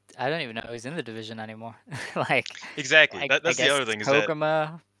mean, I don't even know who's in the division anymore. Like, Exactly. I That's the guess other it's thing is that,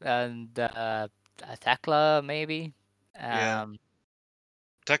 Koguma and Tekla maybe. yeah, Um,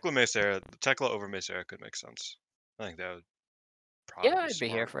 Tekla over Mei Seira could make sense. I think that would yeah, probably be I'd be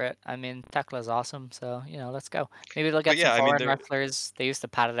here smart. for it. I mean, Tekla's awesome, so let's go. Maybe they'll But get some yeah, I mean, foreign they're wrestlers. They used to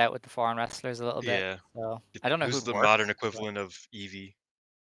pad it out with the foreign wrestlers a little bit, yeah. so I don't know Who's who'd the work. modern But equivalent of Evie?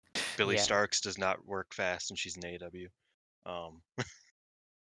 Billy yeah, Starks does not work fast, and she's an AEW. Um,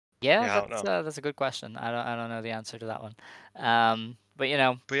 yeah, yeah, I don't know. that's a good question. I don't know the answer to that one. But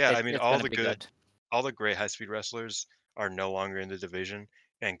But yeah, I mean, it's gonna be good. all the great high speed wrestlers are no longer in the division,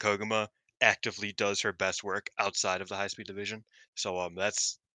 and Koguma actively does her best work outside of the high speed division. So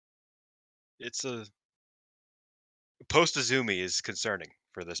it's a post Azumi is concerning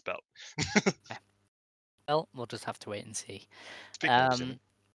for this belt. Yeah. Well, we'll just have to wait and see. Speaking of Azumi, Um,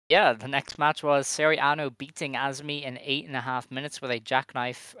 yeah, the next match was Seri Ano beating Azumi in 8.5 minutes with a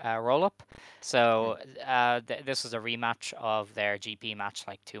jackknife roll up. hmm, So this was a rematch of their GP match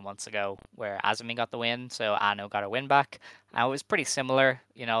like 2 months ago, where Azumi got the win. So Ano got a win back. And it was pretty similar.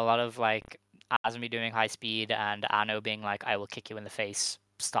 A lot of like Azumi doing high speed and Ano being like, "I will kick you in the face.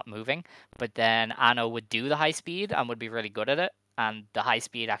 Stop moving." But then Ano would do the high speed and would be really good at it. And the high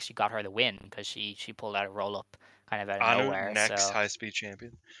speed actually got her the win because she pulled out a roll up kind of out of Anu nowhere. next So high speed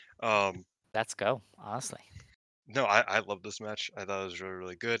champion. Um, let's go, honestly. no, I love this match. I thought it was really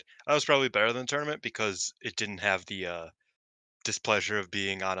really good. I was probably better than the tournament because it didn't have the displeasure of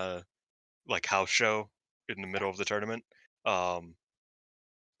being on a like house show in the Yeah. middle of the tournament. Um,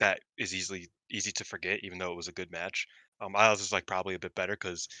 that is easy to forget, even though it was a good match. I was just like probably a bit better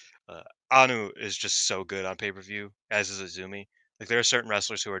because uh, Anu is just so good on pay per view, as is Azumi. Like there are certain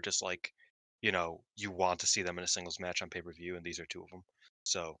wrestlers who are just like, you want to see them in a singles match on pay per view, and these are two of them.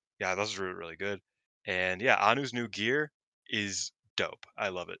 So yeah, those are really really good. And yeah, Anu's new gear is dope. I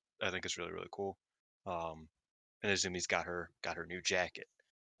love it. I think it's really really cool. Um, and Azumi's got her new jacket.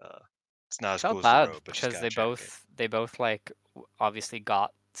 Uh, it's not I as cool felt as the bad robe, but she's because got a jacket. they both like obviously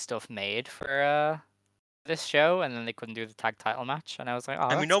got stuff made for this show, and then they couldn't do the tag title match, and I was like, oh,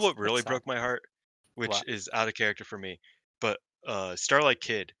 And we know what that's really sad. broke my heart, which What? is out of character for me, but, Starlight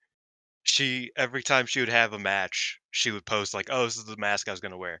Kid, she every time she would have a match, she would post like, "Oh, this is the mask I was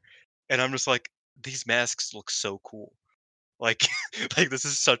gonna wear." And I'm just like, "These masks look so cool." Like like, this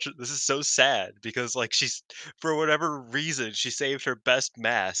is so sad because, like, she's for whatever reason, she saved her best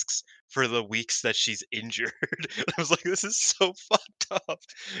masks for the weeks that she's injured. I was like, "This is so fucked up,"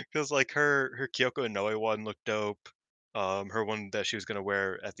 because like, her Kyoko Inoue one looked dope. Her one that she was gonna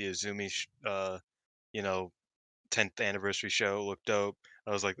wear at the Azumi you know, 10th anniversary show looked dope.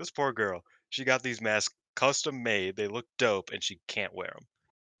 I was like, "This poor girl, she got these masks custom made, they look dope, and she can't wear them."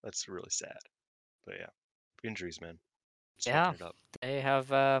 That's really sad. But yeah, injuries, man. It's Yeah, fucking it up. they have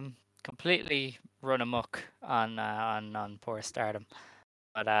completely run amok on poor Stardom.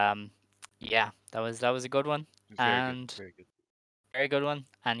 But yeah, that was a good one Very good, and very good. very good one.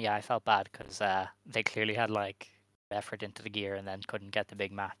 And yeah, I felt bad because they clearly had like effort into the gear and then couldn't get the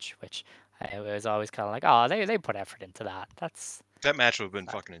big match, which I was always kind of like, oh, they put effort into that. That's That match would have been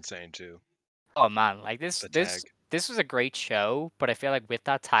sad. fucking insane too. Oh man, like this The this tag. this was a great show, but I feel like with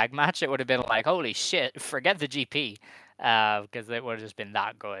that tag match, it would have been like, holy shit, forget the GP, because it would have just been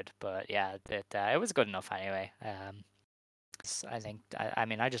that good. But yeah, it was good enough anyway. I think I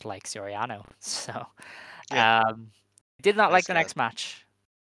mean I just like Soriano, so Yeah, did not like nice the guy. next match.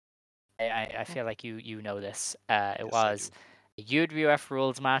 I Hmm, feel like you know this. It yes, I was do. a UWF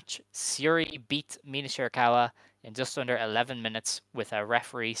rules match. Suri beat Mina Shirakawa in just under 11 minutes with a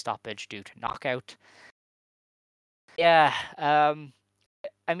referee stoppage due to knockout. Yeah,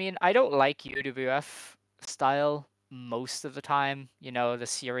 I mean, I don't like UWF style most of the time. The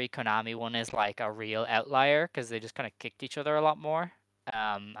Siri Konami one is like a real outlier because they just kind of kicked each other a lot more.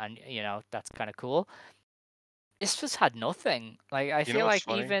 And that's kind of cool. This just had nothing. Like I You know feel what's like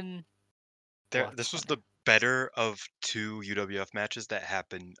funny? even what's This was funny. the better of two UWF matches that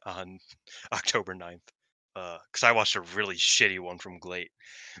happened on October 9th. because I watched a really shitty one from Glate.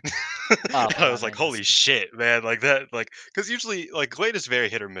 Oh I man, was like, holy shit, man, like that, like because usually like Glade is very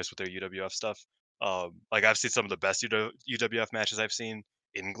hit or miss with their UWF stuff. Like I've seen some of the best UWF matches I've seen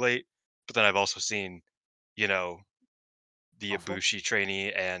in Glade, but then I've also seen, you know, the awful. Ibushi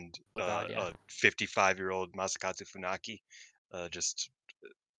trainee and Oh god, yeah. a 55-year-old Masakatsu Funaki. Just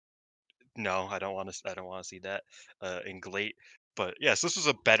no, I don't want to. I don't want to see that in Glate. But yes, this was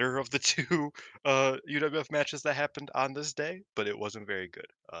a better of the two UWF matches that happened on this day, but it wasn't very good.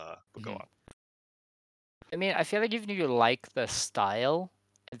 But go Mhm. on. I mean, I feel like if you like the style,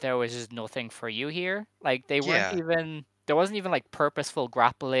 there was just nothing for you here. Like they weren't Yeah. even there wasn't even like purposeful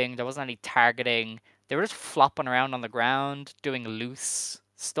grappling, there wasn't any targeting. They were just flopping around on the ground doing loose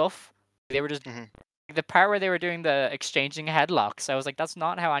stuff. They were just Hmm. the part where they were doing the exchanging headlocks. I was like, that's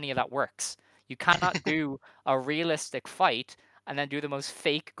not how any of that works. You cannot do a realistic fight and then do the most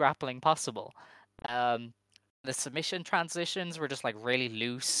fake grappling possible. Um, the submission transitions were just like really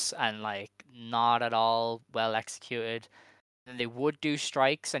loose and like not at all well executed. And they would do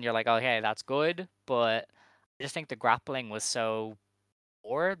strikes, and you're like, okay, that's good. But I just think the grappling was so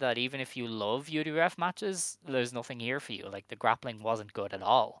poor that even if you love UWF matches, there's nothing here for you. Like the grappling wasn't good at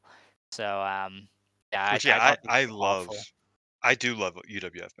all. So yeah, Which I yeah, thought these I were love. awful. I do love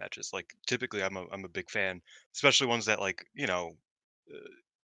UWF matches. Like typically, I'm a big fan, especially ones that like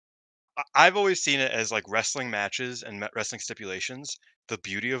I've always seen it as like wrestling matches and wrestling stipulations. The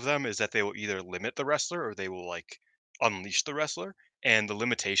beauty of them is that they will either limit the wrestler or they will like unleash the wrestler. And the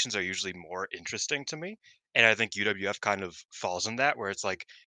limitations are usually more interesting to me. And I think UWF kind of falls in that where it's like,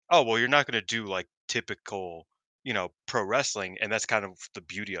 oh, well, you're not going to do like typical, pro wrestling. And that's kind of the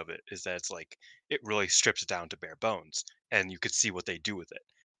beauty of it is that it's like, it really strips it down to bare bones and you could see what they do with it.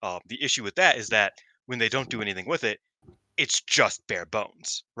 The issue with that is that when they don't do anything with it, it's just bare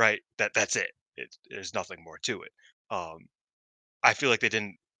bones, right? That's it. There's nothing more to it. Um, I feel like they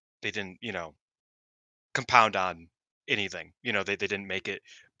didn't compound on anything. They didn't make it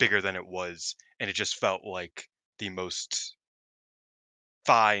bigger than it was, and it just felt like the most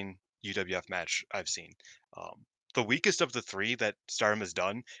fine UWF match I've seen. The weakest of the three that Stardom has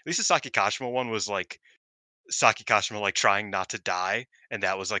done, at least the Saki Kashima one was like Saki Kashima like trying not to die, and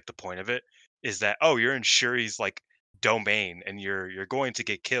that was like the point of it. Is that oh you're in Shuri's like domain and you're going to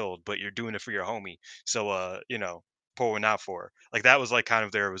get killed, but you're doing it for your homie. So pour one out for her. Like that was like kind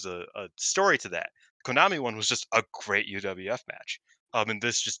of there was a story to that. Konami one was just a great UWF match. And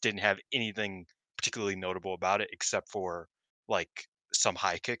this just didn't have anything particularly notable about it except for like some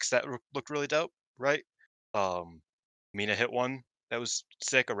high kicks that looked really dope, right? Um, Mina hit one that was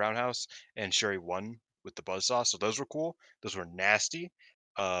sick, a roundhouse, and Shuri won with the buzzsaw. So those were cool. Those were nasty.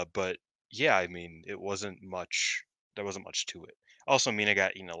 But yeah, I mean, it wasn't much. There wasn't much to it. Also, Mina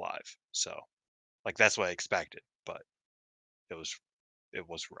got eaten alive, so like that's what I expected. But it was it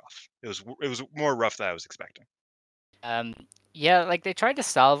was rough. It was more rough than I was expecting. Um, yeah, like they tried to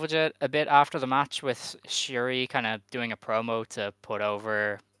salvage it a bit after the match with Shuri kind of doing a promo to put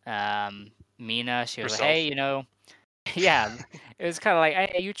over Mina. She was like, hey, Herself. yeah, it was kind of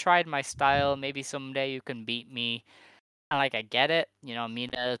like, hey, you tried my style. Maybe someday you can beat me. And like, I get it.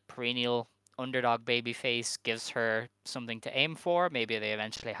 Mina, perennial underdog babyface, gives her something to aim for. Maybe they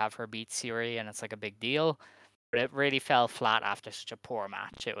eventually have her beat Shuri, and it's like a big deal. But it really fell flat after such a poor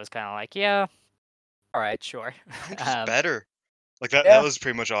match. It was kind of like, yeah, all right, sure. I'm just um, better. Like that yeah. was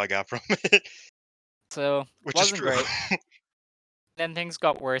pretty much all I got from it, So which is wasn't true. great. Then things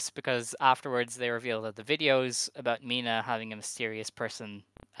got worse because afterwards they revealed that the videos about Mina having a mysterious person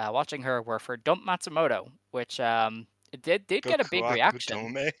watching her were for Dump Matsumoto, which it did get a big Goku reaction.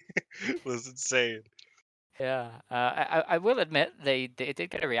 Akutome was insane. Yeah, I will admit they did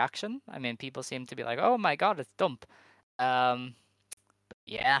get a reaction. I mean, people seem to be like, "Oh my God, it's Dump." Um,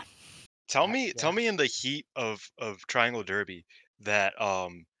 yeah, Tell yeah. me in the heat of Triangle Derby that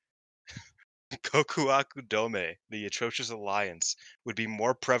Goku Akudome, the atrocious alliance, would be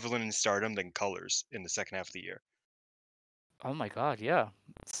more prevalent in Stardom than Colors in the second half of the year. Oh my God, yeah.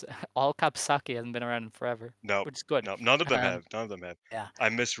 It's, all Kapsaki hasn't been around in forever, Nope, which is good. nope, none of them Um, have. None of them have. yeah, I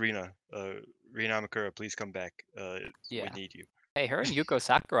miss Rina. Rina Amakura, please come back. We yeah. need you. Hey, her and Yuko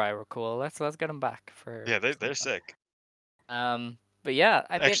Sakurai were cool. Let's get them back for Yeah, they're sometime. sick. But yeah,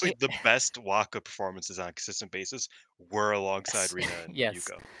 I mean, Actually, the best Waka performances on a consistent basis were alongside yes, Rina and yes,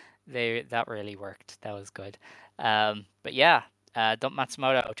 Yuko. that really worked. That was good. But yeah, Dump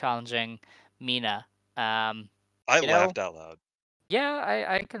Matsumoto challenging Mina. Um, I you know, laughed out loud. yeah,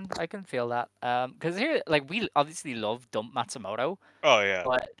 I can feel that. Because here, like, we obviously love Dump Matsumoto, Oh yeah,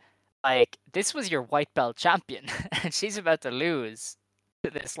 but like this was your white belt champion, and she's about to lose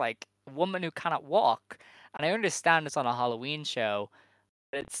to this like woman who cannot walk. And I understand it's on a Halloween show,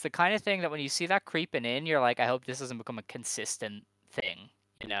 but it's the kind of thing that when you see that creeping in, you're like, I hope this doesn't become a consistent thing.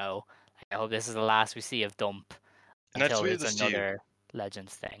 You know, like, I hope this is the last we see of Dump And I until tweeted there's this to you. another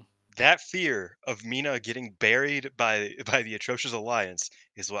Legends thing. That fear of Mina getting buried by the atrocious alliance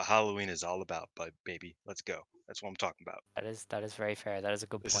is what Halloween is all about, but baby, let's go. That's what I'm talking about. That is very fair. That is a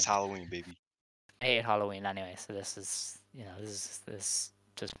good This is point. Halloween, baby. I hate Halloween anyway, so this is this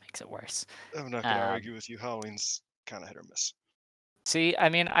just makes it worse. I'm not gonna Um, argue with you. Halloween's kind of hit or miss. See, I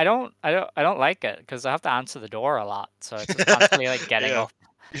mean, I don't like it because I have to answer the door a lot, so it's just constantly like getting Yeah. up.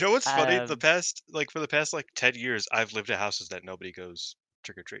 You know what's funny? Um, For the past like 10 years, I've lived at houses that nobody goes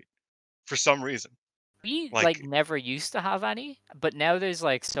trick or treat for some reason. we like Like, never used to have any, but now there's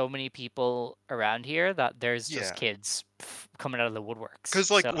like so many people around here that there's just yeah, kids coming out of the woodworks. because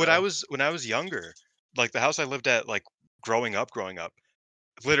like So when I was younger, like the house I lived at, like growing up,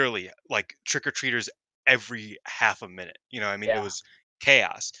 literally like trick or treaters every half a minute. You know, what I mean, it yeah. was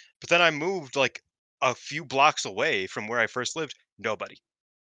chaos. But then I moved like a few blocks away from where I first lived, nobody.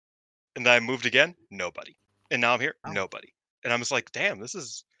 And then I moved again, nobody. And now I'm here, Oh, nobody. And I'm just like, damn, this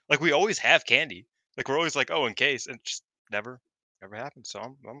is like we always have candy. Like we're always like, oh, in case, and it just never happens. So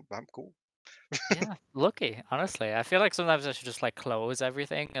I'm cool. yeah. Lucky, honestly. I feel like sometimes I should just like close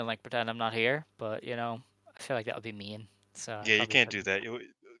everything and like pretend I'm not here, but I feel like that would be mean. So I Yeah, you probably can't do shouldn't. that.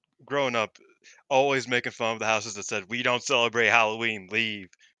 Growing up, always making fun of the houses that said we don't celebrate Halloween, leave.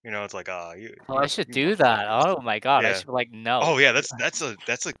 You know, it's like, ah, Oh, I should you do that. motherfuckers. Oh my god, I Yeah. should be like, Oh no. yeah, that's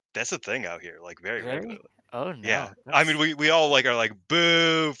a thing out here, like very Really? regularly. Oh Yeah. no, I mean, that's we all like are like,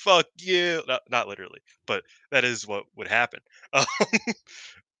 boo, fuck you. Not literally, but that is what would happen. Um,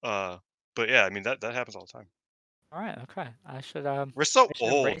 uh, but yeah, I mean that happens all the time. all right. Okay, We're so I should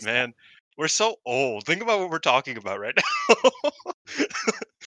old, embrace that. man. We're so old. Think about what we're talking about right now.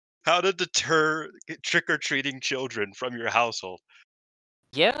 How to deter trick or treating children from your household.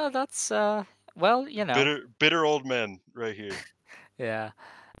 Yeah, that's well, Bitter old men right here. yeah.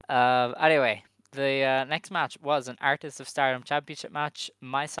 Anyway, the next match was an Artists of Stardom Championship match.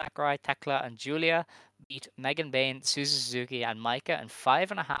 Mai Sakurai, Tekla, and Julia beat Megan Bain, Suzu Suzuki, and Maika in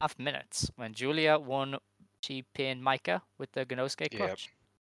 5.5 minutes. When Julia won, she pinned Maika with the Ganosuke Yep. clutch.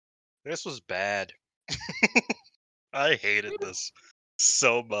 This was bad. I hated this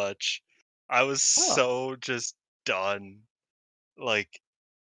so much. I was Oh, so just done. Like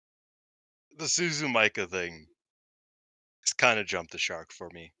the Suzumaika thing has kind of jumped the shark for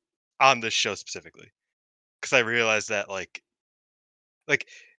me on this show specifically because I realized that like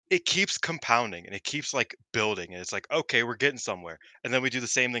it keeps compounding and it keeps like building and it's like okay we're getting somewhere and then we do the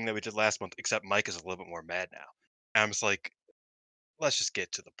same thing that we did last month except Mike is a little bit more mad now. And I'm just like let's just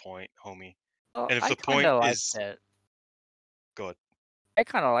get to the point, homie. well, And if I the kind point of liked is it. go I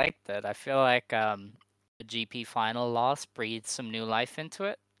kind of liked it. I feel like the GP final loss breathed some new life into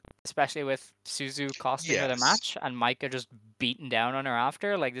it, especially with Suzu costing her the yes, match and Micah just beating down on her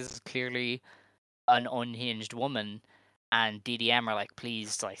after. Like this is clearly an unhinged woman, and DDM are like,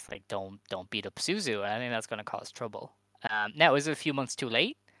 please, like don't beat up Suzu. And I think that's going to cause trouble. Now is it a few months too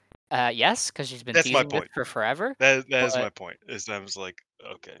late? Yes, because she's been that's my teasing this point. for forever. That is But my point. Is that I was like,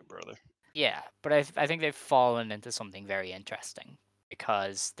 okay, brother. yeah, but I think they've fallen into something very interesting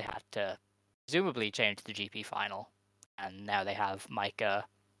because they had to presumably change the GP final, and now they have Micah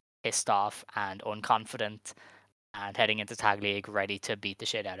pissed off and unconfident and heading into Tag League ready to beat the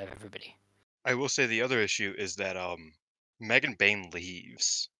shit out of everybody. I will say the other issue is that Megan Bain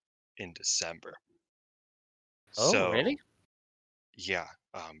leaves in December. Oh, really? So yeah,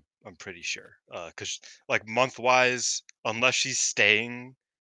 I'm pretty sure. Cause like month wise, unless she's staying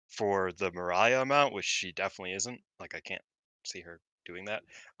for the Mariah amount, which she definitely isn't. Like I can't see her doing that.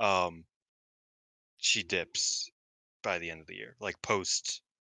 Um, she dips by the end of the year, like post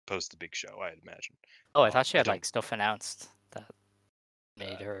the big show, I'd imagine. Oh, I thought she I had don't, like stuff announced that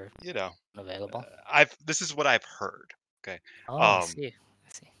made her you know, available. I've this is what I've heard. Okay, Oh, I um, see. I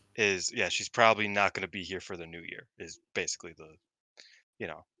see. is yeah, she's probably not going to be here for the new year. Is basically the you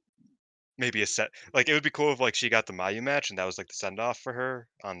know maybe a set like it would be cool if like she got the Mayu match and that was like the send off for her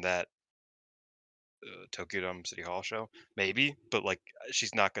on that Tokyo Dome City Hall show, maybe. But like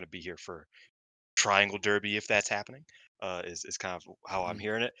she's not going to be here for Triangle Derby if that's happening. Is kind of how I'm Mhm.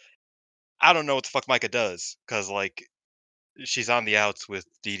 hearing it. I don't know what the fuck Micah does because like she's on the outs with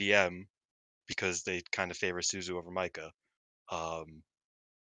DDM because they kind of favor Suzu over Micah. Um,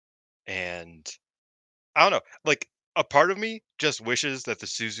 and I don't know. Like a part of me just wishes that the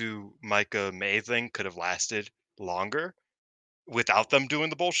Suzu Micah May thing could have lasted longer without them doing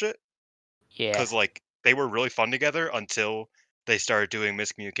the bullshit Yeah. because like they were really fun together until they started doing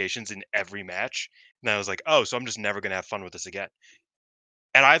miscommunications in every match, and I was like, "Oh, so I'm just never gonna have fun with this again."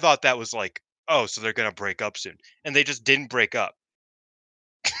 And I thought that was like, "Oh, so they're gonna break up soon," and they just didn't break up,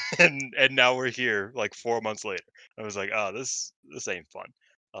 and now we're here like 4 months later. I was like, "Oh, this ain't fun."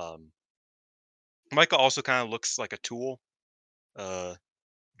 Um, Micah also kind of looks like a tool. Uh,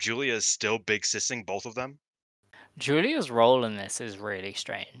 Julia is still big sissing both of them. Julia's role in this is really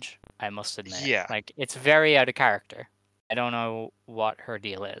strange, I must admit. Yeah. Like, it's very out of character. I don't know what her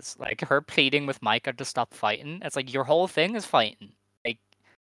deal is. Like, her pleading with Micah to stop fighting, it's like, your whole thing is fighting. Like,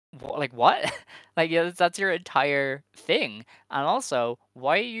 like what? Like, yeah, that's your entire thing. And also,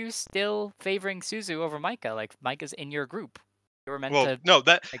 why are you still favoring Suzu over Micah? Like, Micah's in your group. You were meant Well, to, no,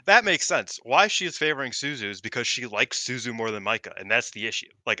 that like, that makes sense. Why she is favoring Suzu is because she likes Suzu more than Micah, and that's the issue.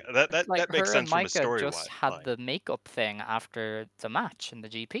 Like that it's that like that makes her and sense from a Micah story just had line. the makeup thing after the match in the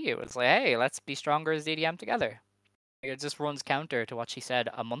GP. It was like, hey, let's be stronger as DDM together. It just runs counter to what she said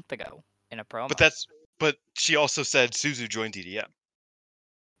a month ago in a But promo. that's but she also said Suzu joined DDM.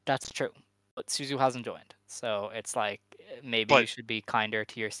 That's true. But Suzu hasn't joined. So it's like maybe you But should be kinder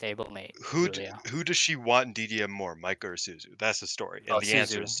to your stablemate, who d- Julia. who does she want in DDM more, Micah or Suzu? That's the story, Oh, and the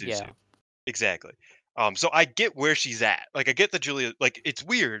answer is Suzu, Suzu. yeah. Exactly. So I get where she's at. Like I get that Julia. Like it's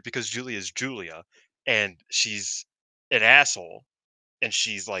weird because Julia is Julia, and she's an asshole, and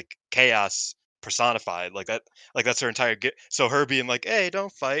she's like chaos personified. Like that's her entire get. So her being like, "Hey,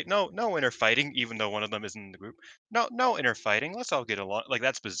 don't fight. No inner fighting," even though one of them isn't in the group. No inner fighting. Let's all get along. Like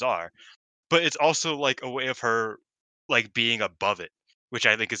that's bizarre. But it's also like a way of her like being above it, which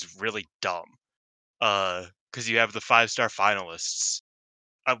I think is really dumb. Because you have the 5-star finalists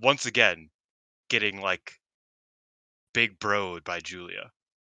once again getting like big broed by Julia.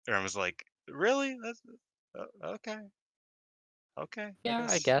 And I was like, really? That's okay. Okay. I Yeah,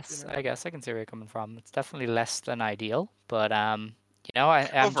 I guess, guess. I guess I can see where you're coming from. It's definitely less than ideal, but I'm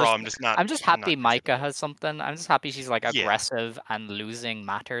overall, just I'm happy not crazy Micah about it. has something. I'm just happy she's like Yeah. aggressive and losing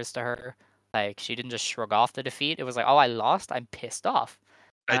matters to her. Like she didn't just shrug off the defeat. It was like, "Oh, I lost. I'm pissed off."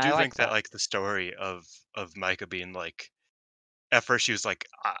 I And I do like think that that. like the story of Micah being like at first she was like,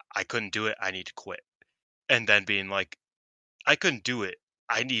 I couldn't do it, I need to quit. And then being like, I couldn't do it.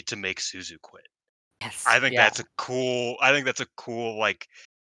 I need to make Suzu quit. Yes. Yeah. I think that's a cool like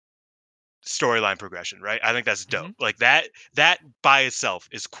storyline progression, right? I think that's dope. Hmm. Like that by itself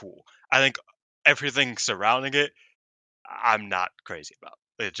is cool. I think everything surrounding it, I'm not crazy about.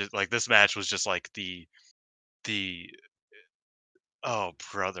 It just like this match was just like the oh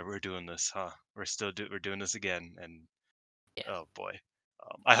brother, we're doing this, huh? We're doing this again, and Yeah. oh boy,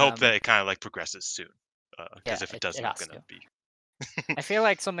 I hope Um. that it kind of like progresses soon, because Yeah. if it It doesn't, I'm has gonna to. be I feel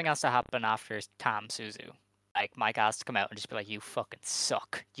like something has to happen after Tam Suzu. Like Mike has to come out and just be like, "You fucking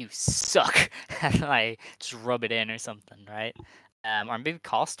suck. You suck," and like just rub it in or something, right? Or maybe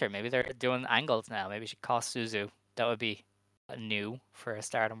cost her. Maybe they're doing angles now. Maybe she cost Suzu. That would be new for a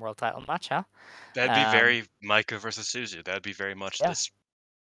Stardom World Title match, huh? that'd be Um, very Micah versus Suzu. That'd be very much yeah, this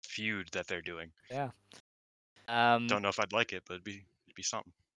feud that they're doing. yeah. Um, Don't know if I'd like it, but it'd be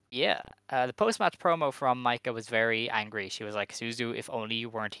something. Yeah, the post-match promo from Micah was very angry. She was like, "Suzu, if only you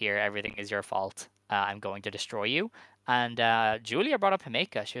weren't here, everything is your fault. I'm going to destroy you." And Julia brought up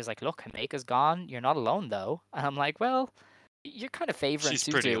Himeka. She was like, "Look, Himeka's gone. You're not alone, though." And I'm like, "Well, you're kind of favoring She's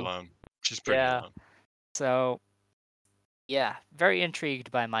pretty Suzu." alone. She's pretty Yeah. alone. So yeah, very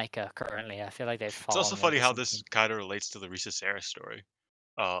intrigued by Micah currently. I feel like they've It's also fallen funny into how this something. kind of relates to the Risa Sarah story.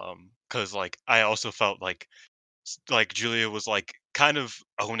 Because like I also felt like Julia was like kind of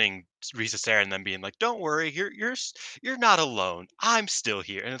owning Risa Sarah and then being like, "Don't worry, you're not alone. I'm still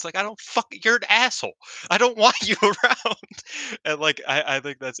here." And it's like, I don't fuck. You're an asshole. I don't want you around. And like I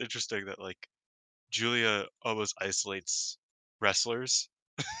think that's interesting that like Julia almost isolates wrestlers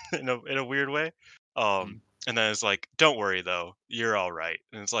in a weird way. Mm. And then it's like, "Don't worry though, you're all right."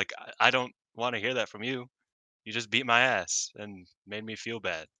 And it's like, I don't want to hear that from you. You just beat my ass and made me feel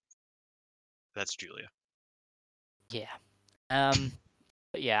bad. That's Julia. Yeah.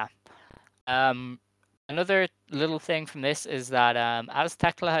 But yeah. Um, Another little thing from this is that as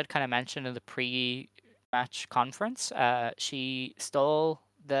Tekla had kind of mentioned in the pre-match conference, she stole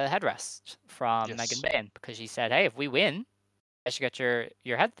the headrest from Megan Yes. Bayne because she said, "Hey, if we win, I should get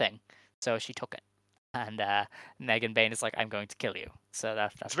your head thing." So she took it, and Megan Bayne is like, "I'm going to kill you." So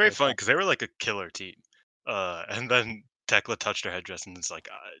It's that's very pretty funny cool. because they were like a killer team. And then Tekla touched her headdress and it's like,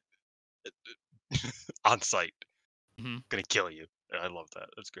 on site, Hmm. gonna kill you. I love that.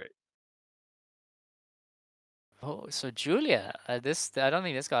 That's great. Oh, so Julia, this I don't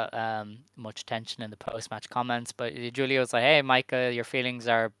think this got much attention in the post-match comments, but Julia was like, "Hey, Micah, your feelings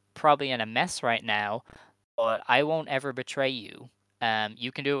are probably in a mess right now. but I won't ever betray you.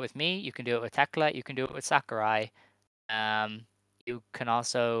 You can do it with me. You can do it with Tekla. You can do it with Sakurai. Um, you can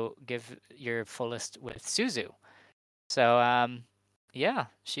also give your fullest with Suzu. So yeah,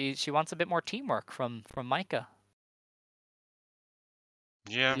 she wants a bit more teamwork from Micah.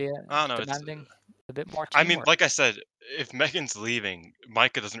 Yeah, Really I don't know. It's demanding a bit more I mean, teamwork. like I said, if Megan's leaving,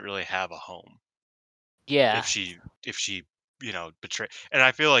 Micah doesn't really have a home. Yeah, If she betray, and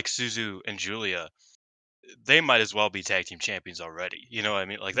I feel like Suzu and Julia, they might as well be tag team champions already. You know what I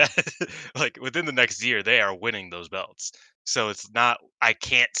mean? Like that, like within the next year, they are winning those belts. So it's not. I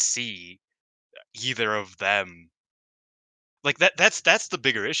can't see either of them like that's the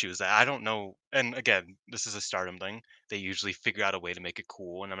bigger issue is that I don't know. And again, this is a Stardom thing. They usually figure out a way to make it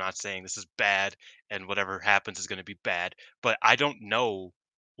cool, and I'm not saying this is bad and whatever happens is going to be bad, but I don't know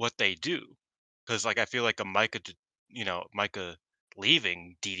what they do because like I feel like a Micah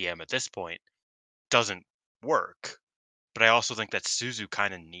leaving DDM at this point doesn't work. But I also think that Suzu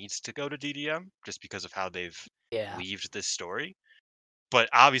kind of needs to go to DDM just because of how they've yeah. weaved this story. But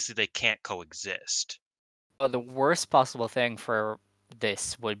obviously they can't coexist. Well, the worst possible thing for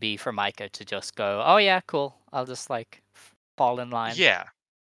this would be for Micah to just go, "Oh yeah, cool. I'll just like fall in line." Yeah,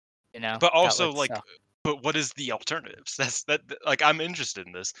 You know, but that also would like suck. but what is the alternatives? Like I'm interested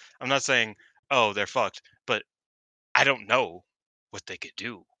in this. I'm not saying, "Oh, they're fucked," but I don't know what they could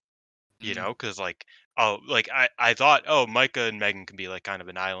do, Mm, because like, oh, like I thought, "Oh, Micah and Megan can be like kind of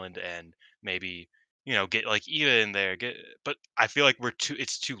an island and maybe, get like Ida in there, but I feel like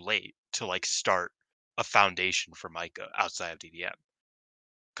it's too late to like start a foundation for Micah outside of DDM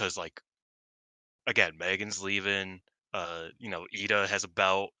because like again, Megan's leaving, Ida has a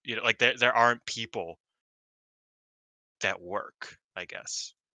belt, like there aren't people that work, I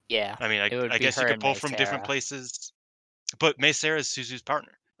guess. yeah, I mean, I it would I be guess you her could and pull May from different Sarah. places, but May Sarah is Suzu's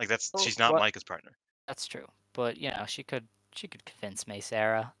partner. Like Well, she's not what? Micah's partner. That's true, but she could convince May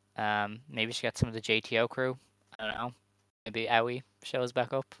Sarah. Maybe she got some of the JTO crew. I don't know. Maybe Aoi shows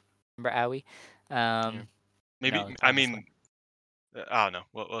back up. Remember Aoi? Yeah. No, Maybe I honestly, mean, I don't know.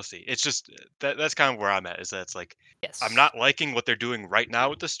 We'll see. It's just that's kind of where I'm at. Is that it's like I'm yes, not liking what they're doing right now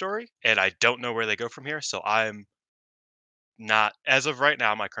with the story, and I don't know where they go from here. So I'm not as of right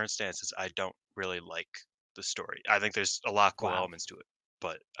now. My current stance is I don't really like the story. I think there's a lot of cool wow, elements to it,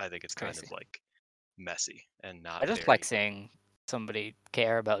 but I think it's it's kind of crazy. like messy and I not just like very. seeing somebody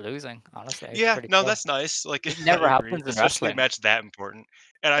care about losing. Honestly, it's Yeah, pretty no, cool. that's nice. Like It I never agree, happens in especially a wrestling. match that important.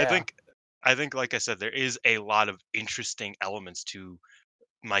 And Yeah, I think like I said, there is a lot of interesting elements to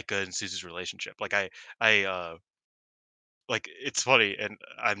Micah and Suzu's relationship. I like it's funny, and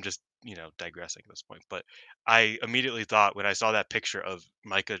I'm just digressing at this point, but I immediately thought when I saw that picture of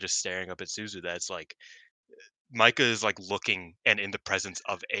Micah just staring up at Suzu that it's like Micah is like looking and in the presence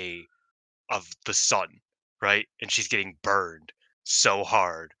of the sun, right? And she's getting burned so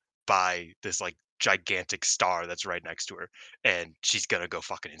hard by this like gigantic star that's right next to her, and she's gonna go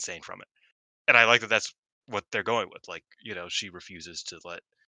fucking insane from it. And I like that that's what they're going with. Like, she refuses to let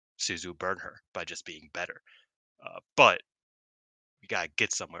Suzu burn her by just being better. But we gotta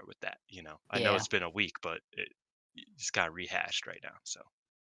get somewhere with that. I know yeah, it's been a week, but it's kind of rehashed right now. So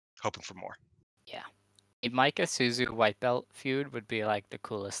hoping for more. yeah. A Micah Suzu white belt feud would be like the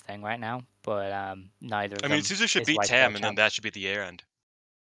coolest thing right now, but neither of I mean, them Suzu should is beat white belt Tam, and then champs. that should be the air end.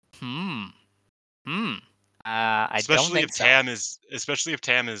 Hmm. Hmm. I don't think so. Especially if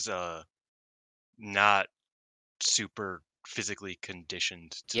Tam is not super physically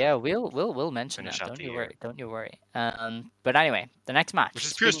conditioned Yeah, to we'll mention finish that. out Don't the you worry. year, Don't you worry. But anyway, the next which match.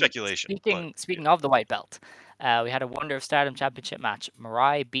 is pure Speaking speculation. But speaking yeah, speaking of the white belt, we had a Wonder of Stardom Championship match.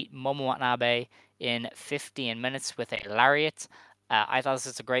 Mirai beat Momo Watanabe in 15 minutes with a lariat. I thought this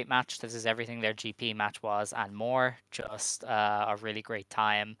was a great match. This is everything their GP match was and more. Just a really great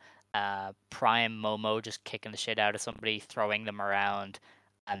time. Prime Momo just kicking the shit out of somebody, throwing them around,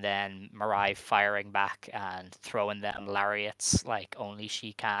 and then Mirai firing back and throwing them lariats like only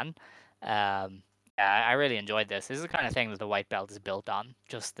she can. Yeah, I really enjoyed this. This is the kind of thing that the white belt is built on.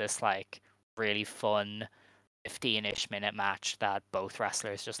 Just this like really fun 15-ish minute match that both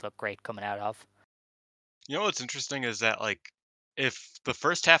wrestlers just look great coming out of. what's interesting is that like if the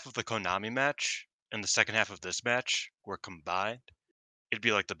first half of the Konami match and the second half of this match were combined, it'd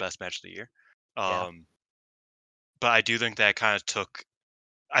be like the best match of the year. Yeah, Um, but I do think that kind of took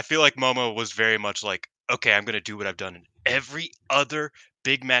I feel like Momo was very much like, okay, I'm gonna do what I've done in every other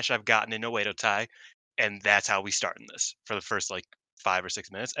big match I've gotten in Oedo Tai, and that's how we start in this for the first like 5 or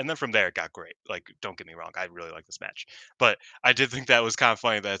 6 minutes, and then from there it got great. Like, don't get me wrong, I really like this match, but I did think that was kind of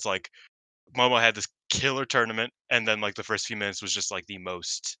funny that it's like Momo had this killer tournament, and then like the first few minutes was just like the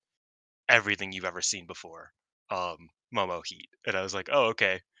most everything you've ever seen before. Momo Heat, and I was like, oh,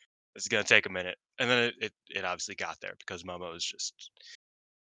 okay, this is gonna take a minute, and then it obviously got there because Momo is just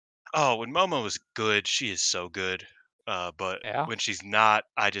when Momo is good, she is so good. But Yeah. when she's not,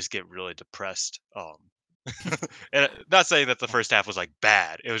 I just get really depressed. And not saying that the first half was like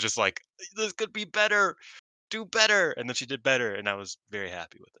bad. It was just like this could be better, do better, and then she did better, and I was very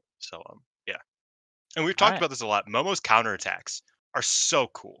happy with it. So yeah. And we've All talked right. about this a lot. Momo's counterattacks are so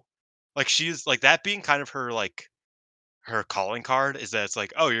cool. Like she's like that being kind of her calling card is that it's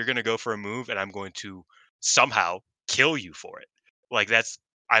like, oh, you're gonna go for a move and I'm going to somehow kill you for it. Like that's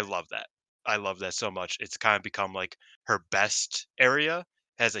I love that. I love that so much. It's kind of become like her best area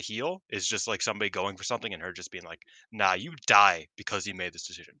as a heel is just like somebody going for something and her just being like, nah, you die because you made this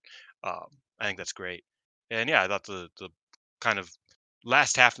decision. Um, I think that's great. And yeah, I thought the kind of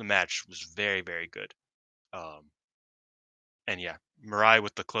last half of the match was very, very good. Um, and yeah, Mirai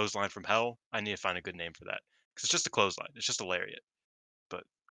with the clothesline from hell. I need to find a good name for that because it's just a clothesline. It's just a lariat, but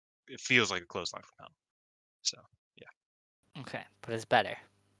it feels like a clothesline from hell. So yeah, Okay, but it's better.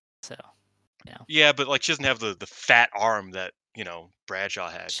 So, you know, yeah, but like she doesn't have the fat arm that Bradshaw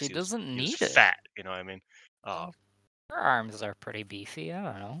had because she doesn't he was need it. fat. You know what I mean? Well, her arms are pretty beefy. I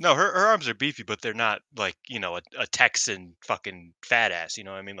don't know. No, her arms are beefy, but they're not like a Texan fucking fat ass. You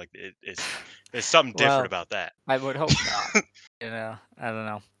know what I mean? Like it's something different Well, about that. I would hope not. You know, I don't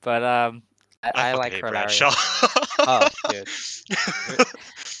know, but I I fucking like hate her lariat. Bradshaw. Oh, dude, e-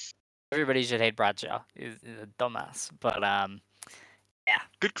 everybody should hate Bradshaw. He's a dumbass. But yeah,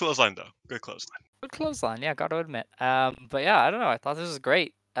 Good clothesline though. Good clothesline. good clothesline. Yeah, got to admit. But yeah, I don't know. I thought this was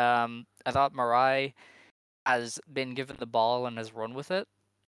great. I thought Mirai has been given the ball and has run with it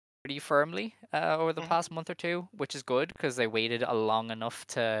pretty firmly over the Mhm. past month or two, which is good because they waited a long enough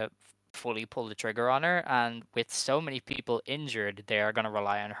to fully pull the trigger on her. And with so many people injured, they are going to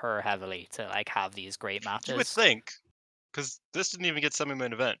rely on her heavily to like have these great You would matches. think, because this didn't even get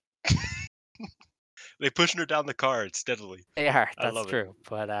semi-main event. They pushing her down the card steadily. They are, I that's love it. true.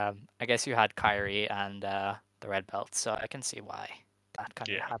 But I guess you had Kyrie and the red belt, so I can see why that kind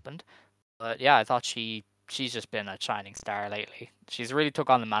of Yeah. happened. But yeah, I thought she's just been a shining star lately. She's really took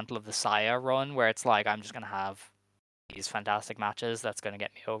on the mantle of the Saya run, where it's like I'm just gonna have these fantastic matches that's gonna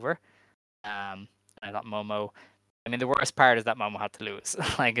get me over. I thought Momo. I mean, the worst part is that Momo had to lose.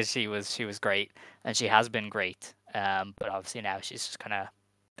 Like, 'cause she was great, and she has been great. But obviously now she's just gonna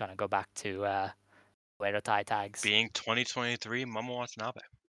go back to Uedo Tai tags. Being 2023 Momo Watanabe.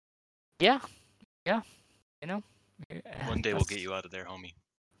 Yeah, yeah, you know, One day we'll get that's. you out of there, homie.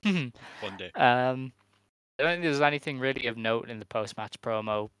 One day. I don't think there's anything really of note in the post-match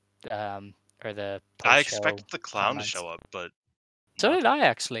promo, or the I post-show expected the clown to comments. show up, but So did nothing. I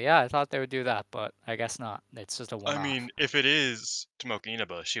actually. Yeah, I thought they would do that, but I guess not. It's just a I one-off. mean, if it is Tomoka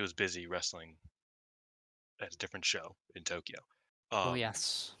Inaba, she was busy wrestling at a different show in Tokyo. Oh Um,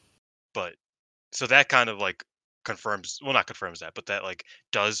 yes. but so that kind of like confirms, well, not confirms that, but that like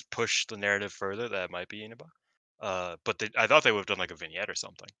does push the narrative further that it might be Inaba. But I thought they would have done like a vignette or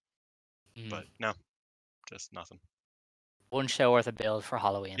something, Mm. but no, just nothing. One show worth of build for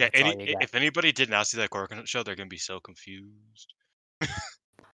Halloween. Yeah, That's all you get. if anybody did not see that Corcoran show, they're gonna be so confused.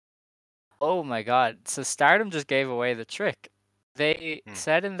 Oh my god. So Stardom just gave away the trick. They Hmm.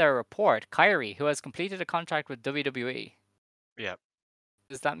 said in their report, Kyrie, who has completed a contract with WWE. Yeah,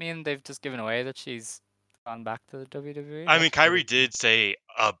 Does that mean they've just given away that she's gone back to the WWE? I mean, That's pretty Kyrie cool. did say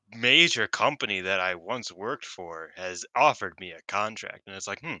a major company that I once worked for has offered me a contract, and it's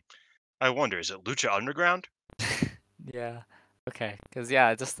like, I wonder, is it Lucha Underground? Yeah. Okay. Because yeah,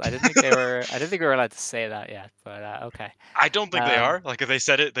 I didn't think they were. I didn't think we were allowed to say that yet. But okay. I don't think they Um. are. Like if they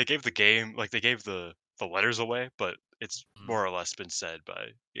said it, they gave the game, like they gave the letters away, but it's mm, more or less been said by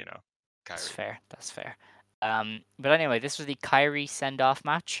That's Kyrie. fair. That's fair. But anyway, this was the Kyrie send-off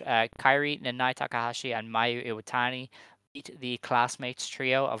match. Kyrie, Nanae Takahashi, and Mayu Iwatani beat the classmates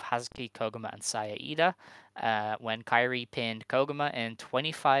trio of Hazuki Koguma and Saya Ida when Kyrie pinned Koguma in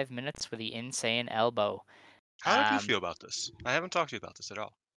 25 minutes with the insane elbow. How did you Um, feel about this? I haven't talked to you about this at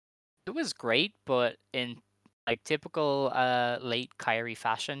all. it was great, but in like typical late Kyrie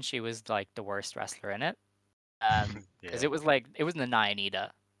fashion, she was like the worst wrestler in it. Because Yeah, it was Nanae and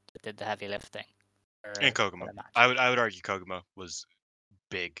Ida that did the heavy lifting and for Koguma. the match. I would argue Koguma was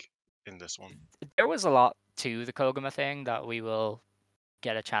big in this one. There was a lot to the Koguma thing that we will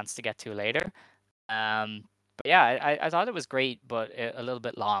get a chance to get to later. But yeah, I thought it was great, but a little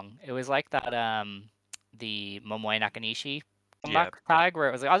bit long. It was like that the Momoe Nakanishi Yeah. comeback tag where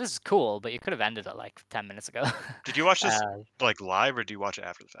it was like, oh, this is cool, but you could have ended it like 10 minutes ago. Did you watch this uh, like live or do you watch it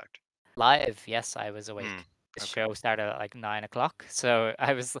after the fact? Live, yes, I was Hmm. awake. The Okay. show started at like 9 o'clock, so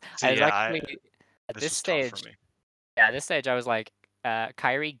I was See, yeah, actually at this this was tough for stage. me. Yeah, at this stage I was like,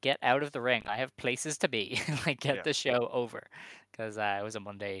 Kyrie, get out of the ring. I have places to be. Like, get Yeah. the show over, because it was a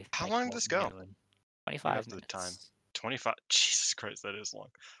Monday How like long did this go? noon, You 25 have the time. minutes. 25. Jesus Christ, that is long.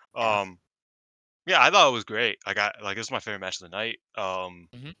 Yeah. Yeah, I thought it was great. Like it was my favorite match of the night.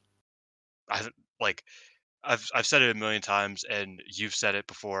 Hmm. I like I've said it a million times, and you've said it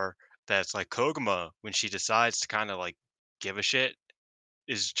before. That it's like Koguma when she decides to kind of like give a shit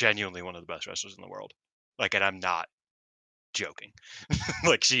is genuinely one of the best wrestlers in the world. Like, and I'm not joking.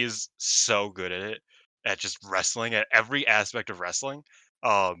 Like, she is so good at it, at just wrestling, at every aspect of wrestling.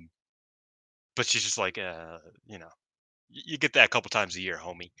 Um, but she's just like, you know, you get that a couple times a year,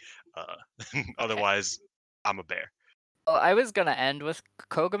 homie. Uh, Okay. otherwise, I'm a bear. Well, I was gonna end with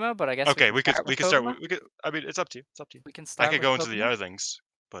Koguma, but I guess we Okay, can start we with could start. Koguma. We could. I mean, it's up to you. It's up to you. We can I start could with go into the Koguma. other things,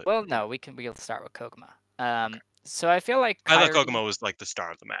 but Well, you know, no, we'll start with Koguma. okay. So I feel like I thought Kyrie. Kokomo was like the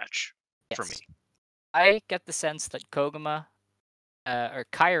star of the match for me. Yes, I get the sense that Koguma, or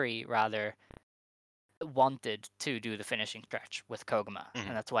Kyrie rather, wanted to do the finishing stretch with Koguma, Hmm.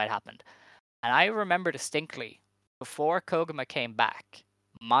 and that's why it happened. And I remember distinctly, before Koguma came back,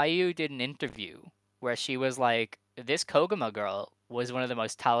 Mayu did an interview where she was like, "This Koguma girl was one of the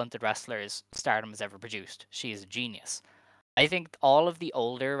most talented wrestlers Stardom has ever produced. She is a genius." I think all of the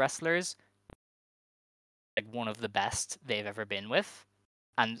older wrestlers, like one of the best they've ever been with,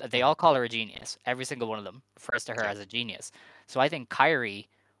 and they Hmm. all call her a genius. Every single one of them refers to her Yeah. as a genius. So I think Kyrie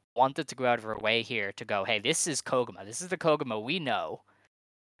wanted to go out of her way here to go, "Hey, this is Koguma. This is the Koguma we know."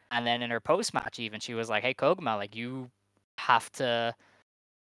 And then in her post match, even she was like, "Hey, Koguma, like you have to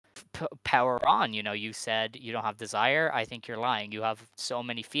power on. You know, you said you don't have desire. I think you're lying. You have so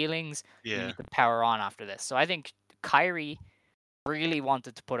many feelings. You Yeah. need to power on after this." So I think Kyrie really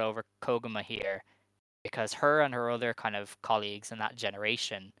wanted to put over Koguma here because her and her other kind of colleagues in that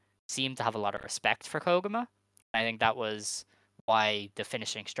generation seemed to have a lot of respect for Koguma. I think that was why the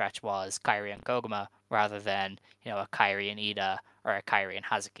finishing stretch was Kyrie and Koguma rather than, a Kyrie and Ida or a Kyrie and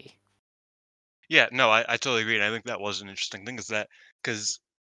Hazuki. Yeah. No, I totally agree. And I think that was an interesting thing is that because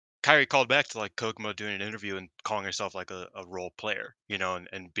Kyrie called back to like Kokomo doing an interview and calling herself like a role player, you know,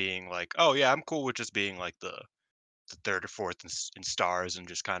 and being like, oh yeah, I'm cool with just being like the third or fourth in stars and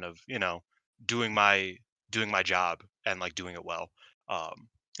just kind of, you know, doing my doing my job and like doing it well. Um,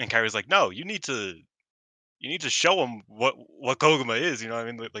 and Kyrie's like, no, you need to show them what Koguma is. You know what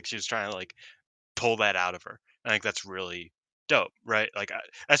I mean? Like she was trying to like pull that out of her. I think that's really dope, right? Like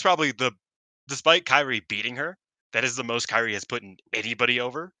that's probably despite Kyrie beating her, that is the most Kyrie has put in anybody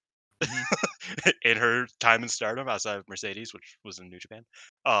over Hmm. in her time in Stardom outside of Mercedes, which was in New Japan.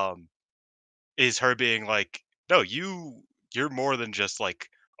 Um, is her being like, no, you're more than just like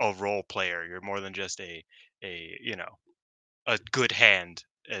a role player. You're more than just a you know a good hand,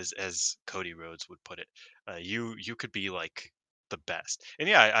 as Cody Rhodes would put it. You could be like the best. And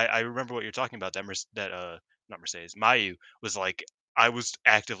yeah, I remember what you're talking about. That not Mercedes, Mayu was like, I was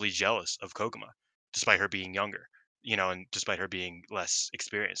actively jealous of Koguma, despite her being younger, you know, and despite her being less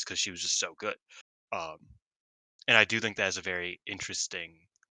experienced because she was just so good. Um, and I do think that is a very interesting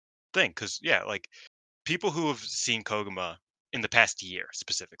thing because yeah, like people who have seen Koguma in the past year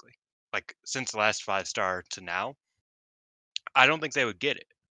specifically, like since the last 5 star to now, I don't think they would get it.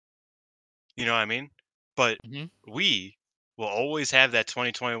 You know what I mean? But Hmm. we will always have that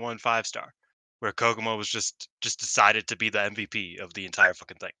 2021 5 star where Kokomo was just decided to be the MVP of the entire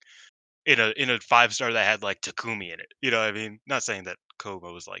fucking thing. In a 5 star that had like Takumi in it. You know what I mean? Not saying that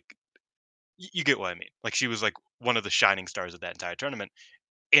Kokomo was like you get what I mean. Like she was like one of the shining stars of that entire tournament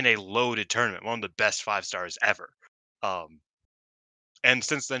in a loaded tournament, one of the best 5 stars ever. Um and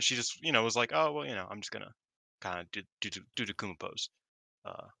since then she just, you know, was like, "Oh, well, you know, I'm just going to kind of do the Kuma pose."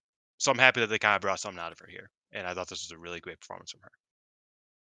 Uh So I'm happy that they kind of brought something out of her here, and I thought this was a really great performance from her.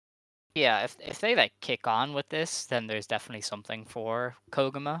 Yeah, if they like kick on with this, then there's definitely something for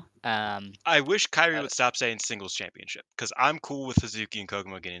Koguma. I wish Kyrie Uh, would stop saying singles championship because I'm cool with Suzuki and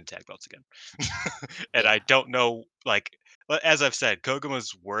Koguma getting tag belts again. And I yeah. don't know, like, as I've said,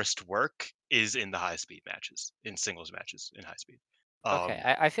 Koguma's worst work is in the high speed matches, in singles matches in high speed. Okay,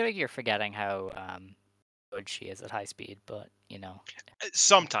 Um, I feel like you're forgetting how good she is at high speed, but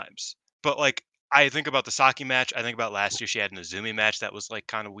Sometimes, but like I think about the Saki match. I think about last year she had an Azumi match that was like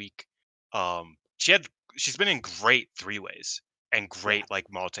kind of weak. She had she's been in great three ways and yeah, great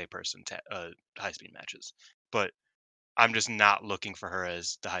like multi-person high speed matches, but I'm just not looking for her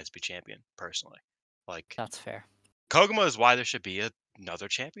as the high speed champion personally. Like that's fair. Koguma is why there should be another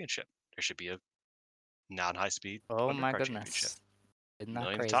championship. There should be a non high speed Oh my undercard championship. goodness, isn't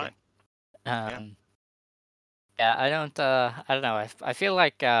that Millionth crazy? time. Yeah. Um, Yeah, I don't know. I feel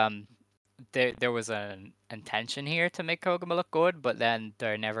like there was an intention here to make Koguma look good, but then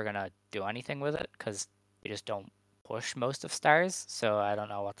they're never gonna do anything with it because they just don't push most of Stars. So I don't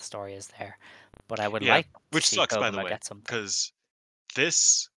know what the story is there, but I would Yeah, like to which see sucks, by the Koguma way, get something. because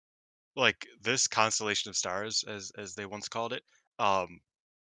this this constellation of stars, as they once called it, um,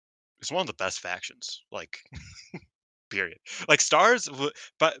 is one of the best factions. Like, period. Like stars,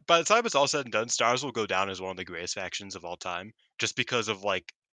 but by the time it's all said and done, stars will go down as one of the greatest factions of all time, just because of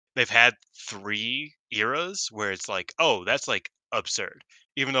like they've had 3 eras where it's like, oh, that's like absurd,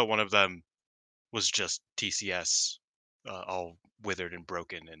 even though one of them was just TCS, all withered and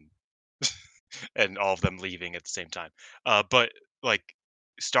broken and all of them leaving at the same time. But like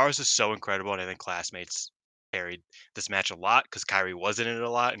Stars is so incredible, and I think Classmates carried this match a lot because Kyrie wasn't in it a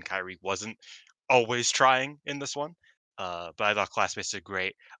lot, and Kyrie wasn't always trying in this one. But I thought Classmates did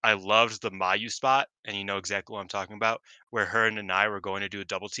great. I loved the Mayu spot, and you know exactly what I'm talking about, where her and I were going to do a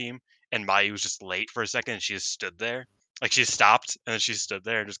double team, and Mayu was just late for a second, and she just stood there, like she stopped, and then she stood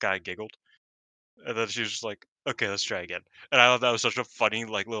there and just kind of giggled. And then she was just like, "Okay, let's try again." And I thought that was such a funny,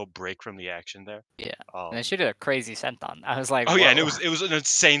 like, little break from the action there. Yeah, and then Um, she did a crazy senton. I was like, oh yeah, and whoa. it was an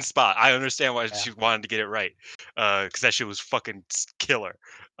insane spot. I understand why Yeah. she wanted to get it right, because that shit was fucking killer.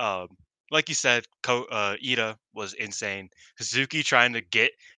 Um, like you said, Ida was insane. Hazuki trying to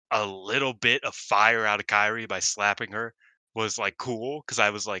get a little bit of fire out of Kyrie by slapping her was like cool because I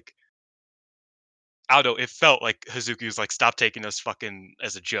was like, I don't know, it felt like Hazuki was like, "Stop taking us fucking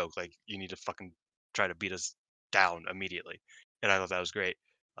as a joke. Like, you need to fucking try to beat us down immediately." And I thought that was great.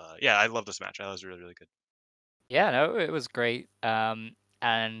 Yeah, I love this match. I thought it was really, really good. Yeah, no, it was great. And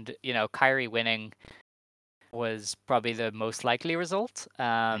Kyrie winning was probably the most likely result.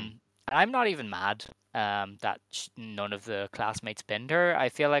 Mm. I'm not even mad that none of the classmates pinned her. I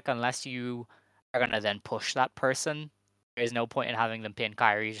feel like unless you are gonna then push that person, there's no point in having them pin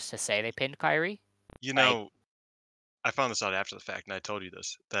Kyrie just to say they pinned Kyrie. You Like, know, I found this out after the fact, and I told you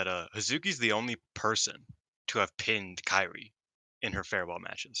this that Hazuki's the only person to have pinned Kyrie in her farewell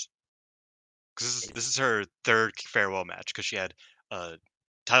matches. Because this is her third farewell match because she had a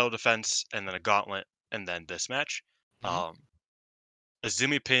title defense and then a gauntlet and then this match. mhm. Um,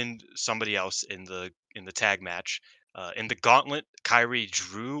 Azumi pinned somebody else in the tag match. In the gauntlet, Kyrie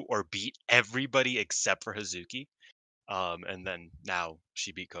drew or beat everybody except for Hazuki. And then now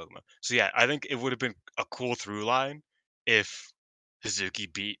she beat Koguma. So yeah, I think it would have been a cool through line if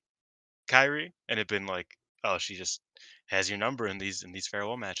Hazuki beat Kyrie and it'd been like, oh, she just has your number in these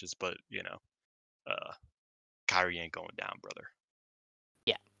farewell matches, but uh, Kyrie ain't going down, brother.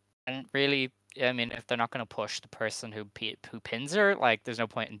 Yeah, and really, I mean, if they're not gonna push the person who pins her, like, there's no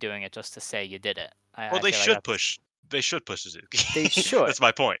point in doing it just to say you did it. Well, I feel like that's they should push they Hazuki. should. That's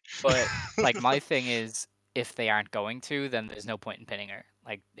my point. But like my thing is, if they aren't going to, then there's no point in pinning her.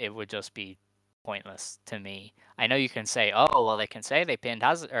 Like it would just be pointless to me. I know you can say, oh well, they can say they pinned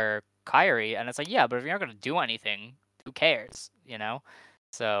Haz or Kyrie, and it's like, yeah, but if you're not going to do anything, who cares? You know.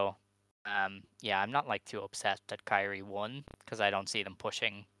 So, yeah, I'm not like too upset that Kyrie won because I don't see them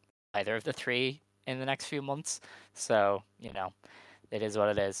pushing either of the three in the next few months. So it is what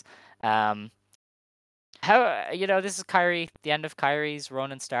it is. Um, this is Kyrie, the end of Kyrie's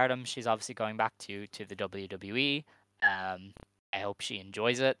run in Stardom. She's obviously going back to the WWE. Um, I hope she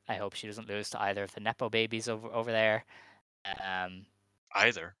enjoys it. I hope she doesn't lose to either of the nepo babies over there. Um,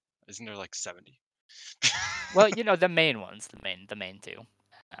 Either. Isn't there like 70? well, the main ones, the main two.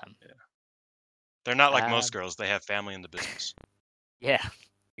 Um, Yeah. They're not like most um, girls. They have family in the business. yeah,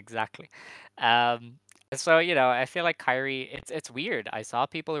 exactly. Um, so I feel like Kyrie, it's weird. I saw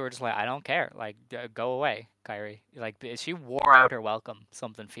people who were just like, I don't care, like go away, Kyrie. Like she wore out her welcome,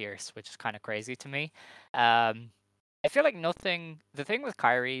 something fierce, which is kind of crazy to me. Um, I feel like nothing. The thing with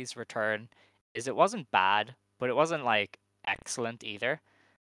Kyrie's return is it wasn't bad, but it wasn't like excellent either.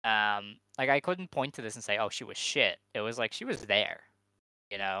 Like I couldn't point to this and say, oh, she was shit. It was like she was there,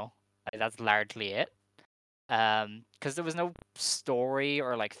 you know. Like, that's largely it. Because there was no story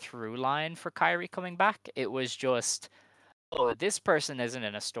or like through line for Kyrie coming back. It was just, oh, this person isn't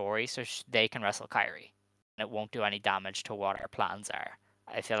in a story, so they can wrestle Kyrie, and it won't do any damage to what our plans are.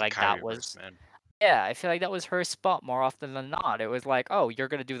 I feel like that Kyrie verse, was, man. yeah, I feel like that was her spot more often than not. It was like, oh, you're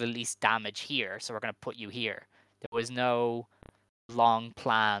gonna do the least damage here, so we're gonna put you here. There was no long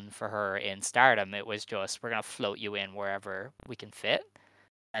plan for her in Stardom. It was just we're gonna float you in wherever we can fit.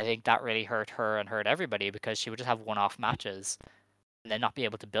 I think that really hurt her and hurt everybody because she would just have one-off matches and then not be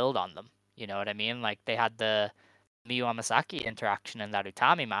able to build on them. You know what I mean? Like they had the Miyu Amasaki interaction in that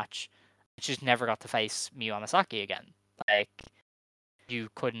Utami match. She just never got to face Miyu Amasaki again. Like you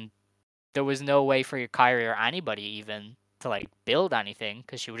couldn't. there was no way for Kyrie or anybody even to like build anything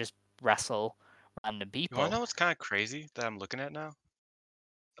because she would just wrestle random You wanna people. know what's kinda crazy that I'm looking at now?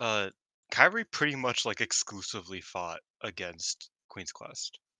 Uh, Kyrie pretty much, like, exclusively fought against Queen's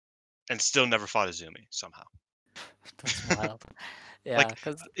Quest, and still never fought Azumi, somehow. That's wild. Yeah, Like,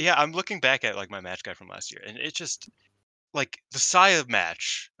 because yeah, I'm looking back at, like, my match guide from last year, and it just like, the Saya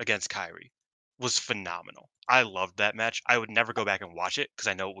match against Kyrie was phenomenal. I loved that match. I would never go back and watch it because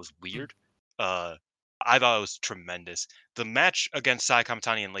I know it was weird. Uh, I thought it was tremendous. The match against Sai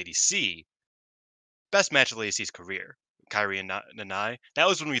Kamatani and Lady C, best match of Lady C's career. Kyrie and Nanai. That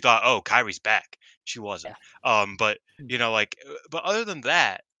was when we thought, oh, Kyrie's back. She wasn't. yeah. But Mm. but other than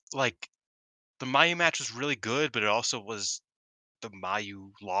that, like the Mayu match was really good, but it also was the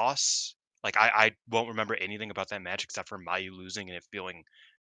Mayu loss. Like I won't remember anything about that match except for Mayu losing and it feeling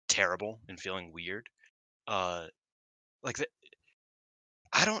terrible and feeling weird. Uh, like the,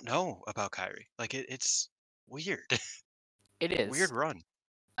 I don't know about Kyrie. Like it's weird, It weird is. run.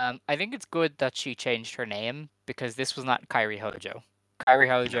 I think it's good that she changed her name because this was not Kairi Hojo. Kairi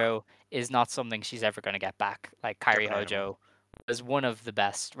No, Hojo is not something she's ever going to get back. Like Kairi different animal. Hojo was one of the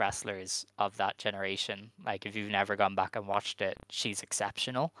best wrestlers of that generation. Like if you've never gone back and watched it, she's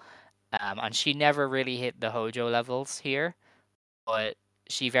exceptional. And she never really hit the Hojo levels here, but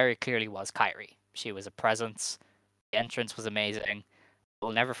she very clearly was Kairi. She was a presence. The entrance was amazing.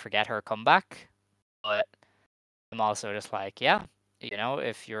 We'll never forget her comeback. But I'm also just like, yeah,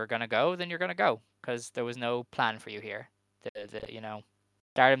 if you're gonna go, then you're gonna go, because there was no plan for you here.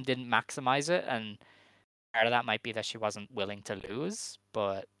 Stardom didn't maximize it, and part of that might be that she wasn't willing to lose,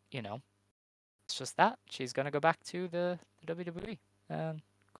 but it's just that she's gonna go back to the WWE, and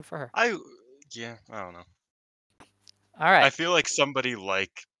good for her. I yeah, I don't know. All I right. feel like somebody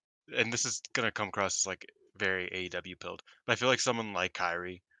like, and this is gonna come across as like very AEW pilled, but I feel like someone like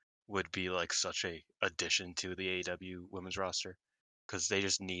Kyrie would be like such a addition to the AEW women's roster because they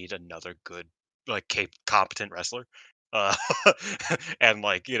just need another good, like competent wrestler. Uh, and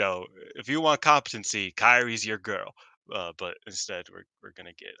like if you want competency, Kyrie's your girl. But instead, we're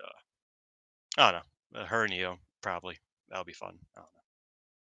gonna get I don't know, her and Io probably that'll be fun. I don't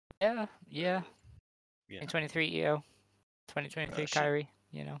Yeah, know, yeah. you know, 2023 EO, 2023 she, Kyrie.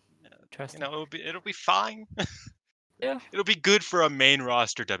 uh, Trust it. it'll be fine. Yeah, It'll be good for a main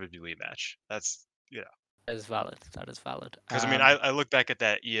roster WWE match. That's that is valid. That is valid. because I mean I look back at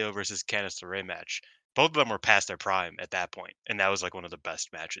that Io versus Candice LeRae match. Both of them were past their prime at that point, and that was like one of the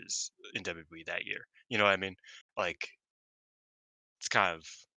best matches in WWE that year. You know what I mean? Like it's kind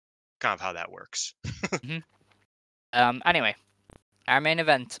of how that works. Mhm. Anyway, our main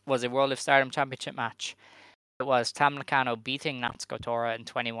event was a World of Stardom Championship match. It was Tam Nakano beating Natsuko Tora in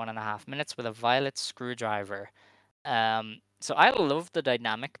 21.5 minutes with a violet screwdriver. So I love the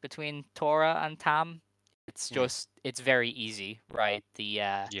dynamic between Tora and Tam. Mm, It's very easy, right? The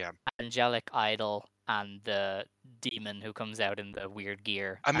yeah, angelic idol and the demon who comes out in the weird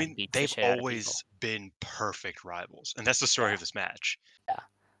gear I and mean beats the they've shit out of people. always been perfect rivals, and that's the story Yeah, of this match. yeah.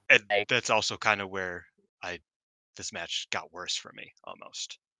 And that's Like, also kind of where I this match got worse for me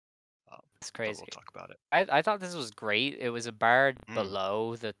almost. Um, it's but crazy. we'll talk about it. I thought this was great. It was a bar Mm,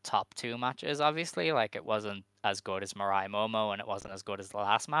 below the top two matches, obviously. Like, it wasn't as good as Mirai Momo, and it wasn't as good as the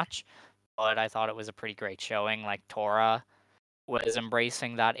last match. But I thought it was a pretty great showing. Like, Tora was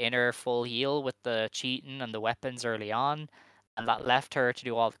embracing that inner full heal with the cheating and the weapons early on, and that left her to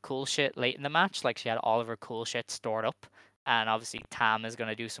do all the cool shit late in the match. Like, she had all of her cool shit stored up, and obviously Tam is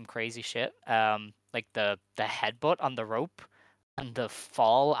gonna do some crazy shit. Like the headbutt on the rope and the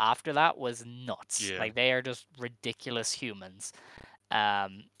fall after that was nuts. yeah. Like, they are just ridiculous humans.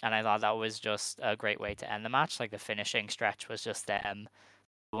 And I thought that was just a great way to end the match. Like, the finishing stretch was just them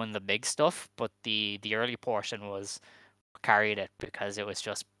doing the big stuff, but the early portion was carried it because it was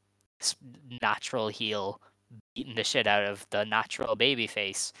just natural heel beating the shit out of the natural baby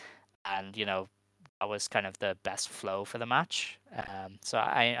face, and that was kind of the best flow for the match. So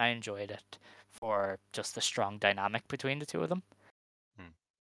I enjoyed it for just the strong dynamic between the two of them. Mm.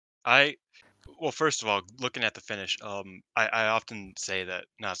 I Well, first of all, looking at the finish, I often say that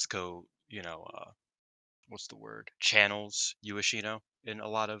Natsuko, what's the word? Channels Ueshino in a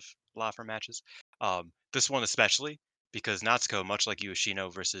lot of her matches. This one especially because Natsuko, much like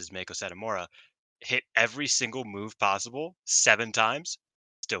Ueshino versus Meiko Satomura, hit every single move possible 7 times,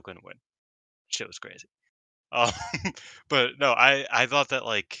 still couldn't win. Shit was crazy. Um, but no, I thought that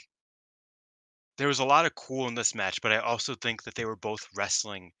like there was a lot of cool in this match, but I also think that they were both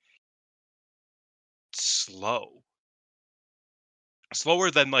wrestling slow.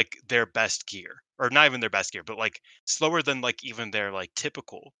 Slower than, like, their best gear, or not even their best gear, but, like, slower than, like, even their, like,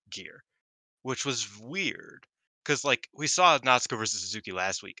 typical gear. which was weird. Because like we saw Natsuko versus Suzuki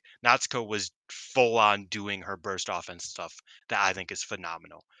last week. Natsuko was full on doing her burst offense stuff that I think is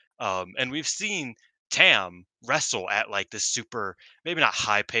phenomenal. And we've seen Tam wrestle at like this super, maybe not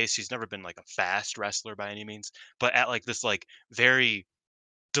high pace. She's never been like a fast wrestler by any means, but at like this like very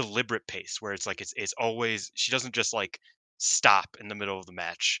deliberate pace where it's like it's always, she doesn't just like stop in the middle of the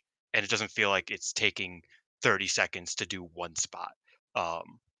match, and it doesn't feel like it's taking 30 seconds to do one spot.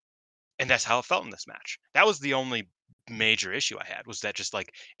 Um, and that's how it felt in this match. That was the only major issue I had, was that just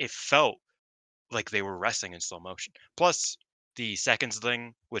like it felt like they were wrestling in slow motion. Plus the seconds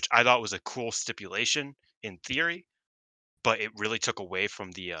thing, which I thought was a cool stipulation in theory, but it really took away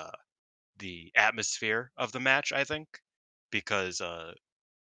from the atmosphere of the match, I think, because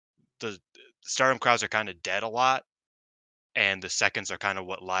the Stardom crowds are kind of dead a lot, and the seconds are kind of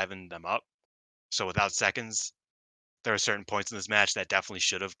what livened them up. So without seconds, there are certain points in this match that definitely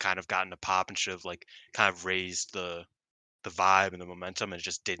should have kind of gotten a pop and should have like kind of raised the vibe and the momentum, and it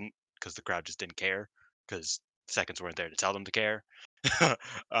just didn't, because the crowd just didn't care, because seconds weren't there to tell them to care.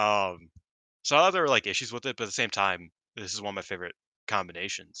 um, so I thought there were like issues with it, but at the same time, this is one of my favorite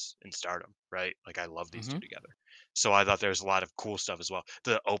combinations in Stardom, right? Like I love these two Hmm. together. So I thought there was a lot of cool stuff as well.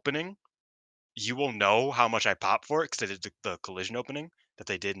 The opening, you will know how much I pop for it because they did the collision opening that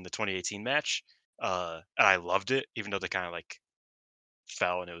they did in the 2018 match. And I loved it, even though they kind of like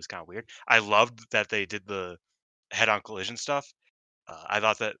fell and it was kind of weird. I loved that they did the head on collision stuff. I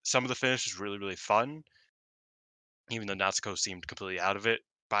thought that some of the finish was really, really fun, even though Natsuko seemed completely out of it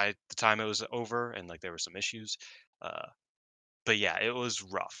by the time it was over, and like there were some issues. Uh, but yeah, it was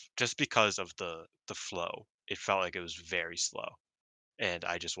rough just because of the flow. It felt like it was very slow, and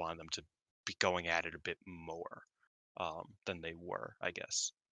I just wanted them to be going at it a bit more than they were, I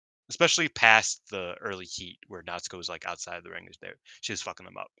guess. Especially past the early heat where Natsuko was like outside of the ring, is there she was fucking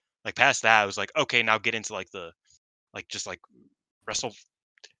them up. Like past that, I was like, okay, now get into like the like just like wrestle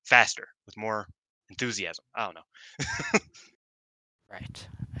faster with more enthusiasm. I don't know. Right.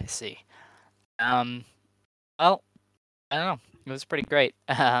 I see. Um, well, I don't know. It was pretty great.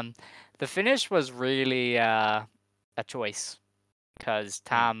 The finish was really a choice because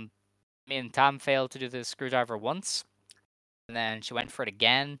Hmm. Tam failed to do the screwdriver once, and then she went for it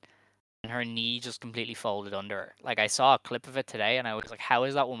again, and her knee just completely folded under her. Like I saw a clip of it today, and I was like, "How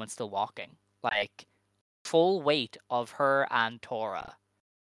is that woman still walking?" Like full weight of her and Tora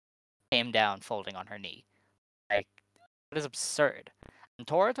came down, folding on her knee. Like that is absurd. And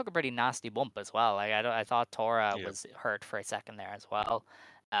Tora took a pretty nasty bump as well. Like I thought Tora Yeah. was hurt for a second there as well.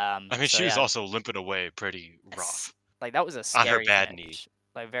 I mean, So she was yeah, also limping away pretty rough like that was a on her scary bad knee. finish,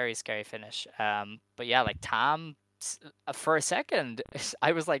 like very scary finish. But yeah, like for a second,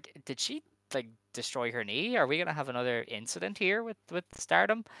 I was like, did she like destroy her knee? Are we gonna have another incident here with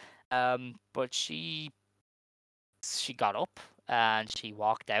Stardom? But she got up and she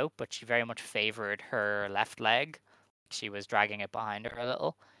walked out, but she very much favored her left leg. She was dragging it behind her a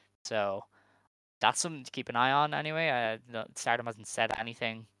little, so that's something to keep an eye on anyway. Stardom hasn't said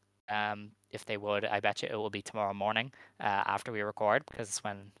anything. If they would, I bet you it will be tomorrow morning after we record because it's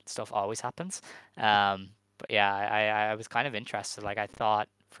when stuff always happens. But yeah, I was kind of interested. Like I thought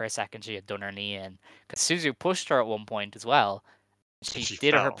for a second she had done her knee in because Suzu pushed her at one point as well. And She she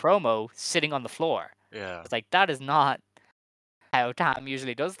did her fell. promo sitting on the floor. Yeah. It's like that is not how Tam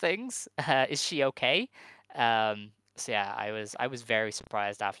usually does things. Is she okay? So yeah, I was very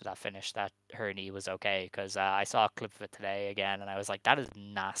surprised after that finish that her knee was okay because I saw a clip of it today again and I was like, that is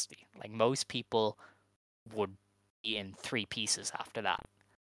nasty. Like most people would be in three pieces after that.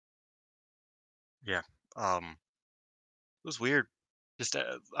 Yeah. It was weird. Just I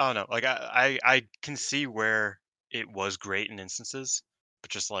don't know. Like I can see where it was great in instances, but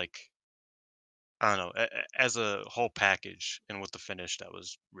just like I don't know, as a whole package and with the finish, that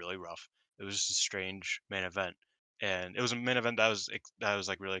was really rough. It was just a strange main event, and it was a main event that that I was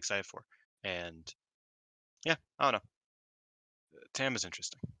like really excited for. And yeah, I don't know. Tam is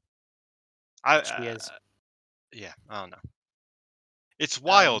interesting. I She is. yeah, I don't know. It's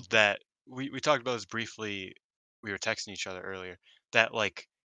Um, wild that we talked about this briefly. We were texting each other earlier that like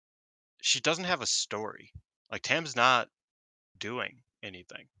she doesn't have a story. Like Tam's not doing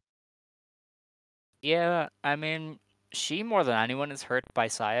anything. yeah, I mean, she more than anyone is hurt by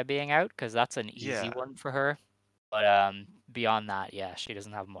Saya being out because that's an easy Yeah, one for her. But beyond that, yeah, she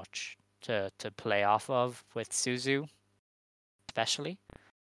doesn't have much to play off of with Suzu, especially.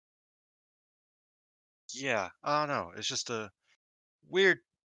 yeah. I don't know. It's just a weird,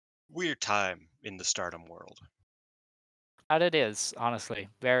 weird time in the Stardom world. That it is, honestly.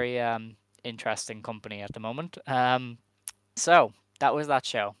 Very interesting company at the moment. So that was that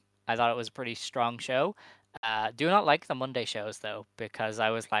show. I thought it was a pretty strong show. Do not like the Monday shows though, because I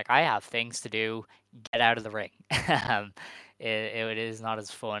was like, I have things to do. Get out of the ring. It is not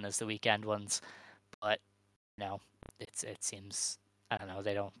as fun as the weekend ones, but no, it seems, I don't know,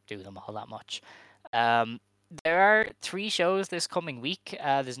 they don't do them all that much. Um, there are 3 shows this coming week.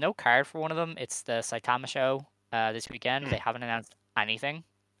 There's no card for one of them. It's the Saitama show this weekend. They haven't announced anything.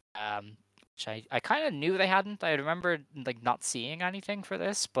 Which I kind of knew they hadn't. I remember like not seeing anything for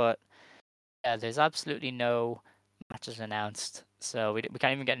this, but yeah, there's absolutely no matches announced. So we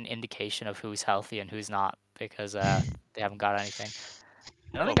can't even get an indication of who's healthy and who's not because they haven't got anything.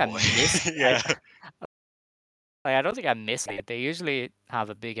 I don't Oh think I boy. missed. Yeah. I don't think I missed it. They usually have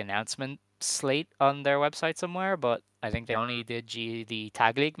a big announcement slate on their website somewhere, but I think they only did the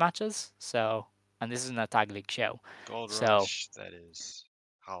tag league matches. So, and this isn't a tag league show. Gold So, Rush. That is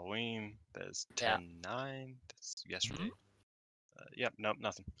Halloween. That is yeah. 10/9. That's Mhm. yesterday. Yep. Nope.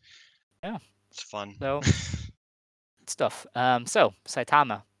 Nothing. Yeah. It's fun. So, stuff. So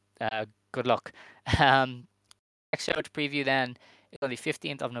Saitama, good luck. Um, next show to preview then is on the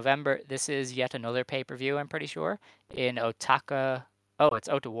 15th of November. This is yet another pay-per-view, I'm pretty sure, in Otaka. Oh, it's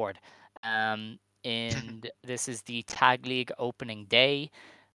Ota Ward. And this is the Tag League opening day.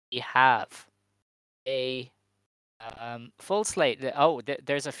 We have a full slate.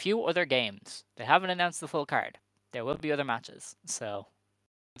 There's a few other games. They haven't announced the full card. There will be other matches. So,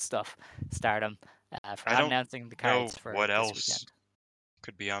 good stuff. Stardom for I not don't announcing the know cards for what this else weekend.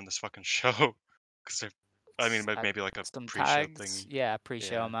 could be on this fucking show. Because I mean, Uh, maybe like a some pre-show tags, thingy. yeah,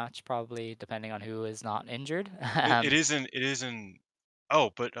 pre-show Yeah. match probably, depending on who is not injured. It isn't. It isn't.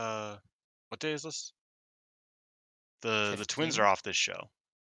 Oh, but what day is this? The twins are 15. off this show,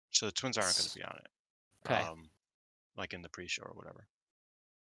 so the twins aren't going to be on it. Okay, Like in the pre-show or whatever.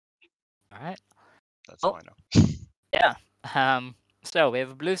 all right. That's all Oh, I know. yeah. So we have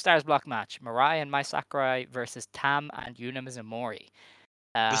a Blue Stars block match: Mirai and Mai Sakurai versus Tam and Yuna Mizumori.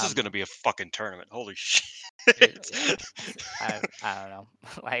 This is Um, going to be a fucking tournament. Holy shit! yeah, I don't know.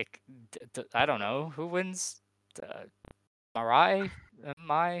 Like, I don't know who wins. Mirai,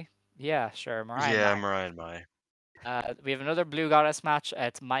 Mai. Yeah, sure, Mirai and Yeah, Mai. Mariah and Mai. We have another Blue Goddess match.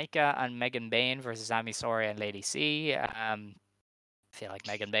 It's Micah and Megan Bain versus Amy Sori and Lady C. I feel like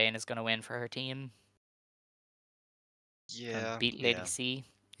Megan Bain is going to win for her team. Gonna Yeah, beat Lady yeah, C.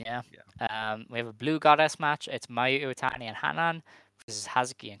 Yeah. yeah. We have a Blue Goddess match. It's Mayu Iwatani and Hanan versus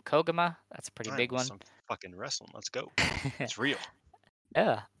Hazuki and Koguma. That's a pretty big Finally, one. some fucking wrestling. Let's go. It's real.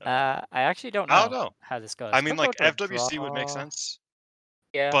 Yeah. Uh, I actually don't I don't know know. how this goes. I mean, Could go like to a FWC would make draw. sense,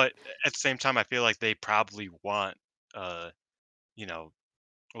 Yeah. but at the same time, I feel like they probably want, you know,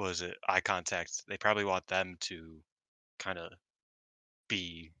 what was it, eye contact. They probably want them to kind of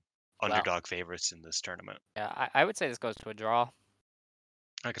be Well, underdog favorites in this tournament. yeah. I would say this goes to a draw.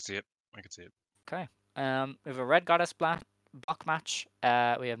 I could see it. I could see it. Okay. We have a Red Goddess block match.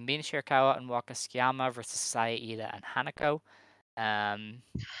 We have Mina Shirakawa and Waka Tsukiyama versus Saya Ida and Hanako. I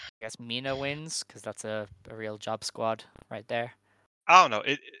guess Mina wins because that's a real job squad right there. I don't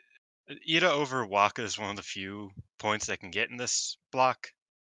know. Ida over Waka is one of the few points they can get in this block,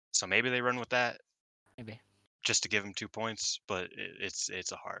 so maybe they run with that Maybe. just to give them 2 points. But it's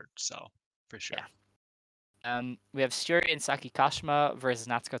a hard sell for sure. Yeah. We have Shuri and Saki Kashima versus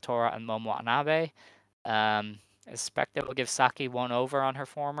Natsuko Tora and Momo Watanabe. I suspect that will give Saki one over on her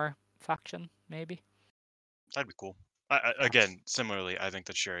former faction, maybe. That'd be cool. Yeah. Again, similarly, I think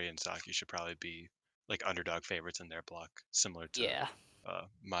that Sherry and Saki should probably be like underdog favorites in their block, similar to Yeah.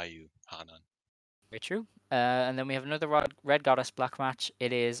 Mayu Hanan. Very true. And then we have another Red Goddess block match.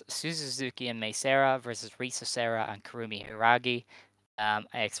 It is Suzuki and Mei Seira versus Risa Sera and Kurumi Hiragi. I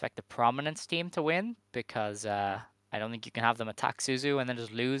expect the Prominence team to win because I don't think you can have them attack Suzu and then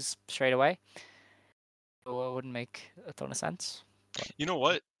just lose straight away. So it wouldn't make a ton of sense. But You know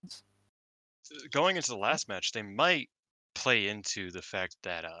what? Going into the last match, they might play into the fact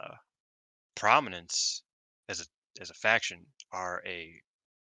that Prominence as a faction are a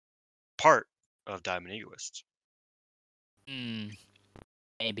part of Diamond Egoists. Hmm,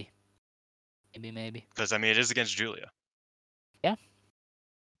 maybe. Because I mean, it is against Julia. Yeah.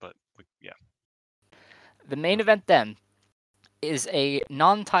 But yeah. The main event then is a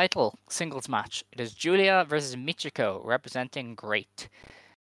non-title singles match. It is Julia versus Michiko representing Great.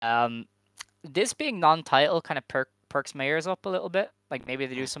 This being non-title kind of perks my ears up a little bit. Like maybe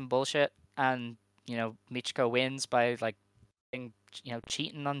they do some bullshit and Michiko wins by like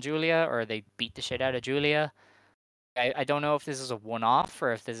cheating on Julia or they beat the shit out of Julia. I don't know if this is a one-off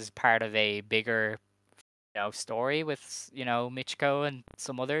or if this is part of a bigger story with Michiko and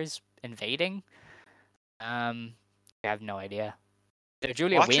some others invading. I have no idea. Either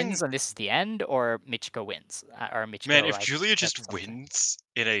Julia Watching wins and this is the end, or Michiko wins, or Man, Michiko if like Julia gets just something. wins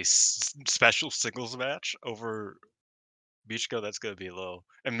in a special singles match over Michiko, that's gonna be a little.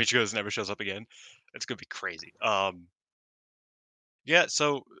 And Michiko never shows up again. It's gonna be crazy. Yeah.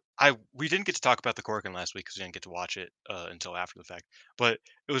 So we didn't get to talk about the Corkin last week because we didn't get to watch it until after the fact. But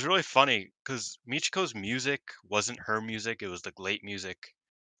it was really funny because Michiko's music wasn't her music; it was the Glate music.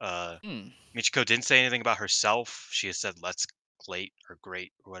 Uh, Hmm. Michiko didn't say anything about herself. She has said "Let's Glate" or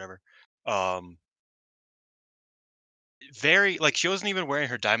 "Great" or whatever. Um, Very like she wasn't even wearing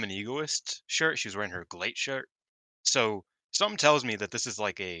her Diamond Egoist shirt. She was wearing her Glate shirt. So something tells me that this is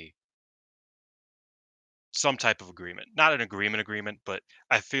like a some type of agreement. Not an agreement, but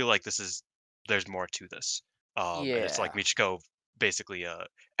I feel like there's more to this. And it's like Yeah. Michiko basically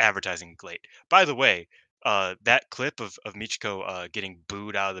advertising Glate. By the way, that clip of Michiko getting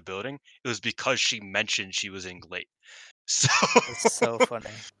booed out of the building, it was because she mentioned she was in Glate. So It's so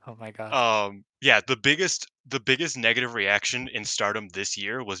funny. Oh my god. yeah, the biggest negative reaction in Stardom this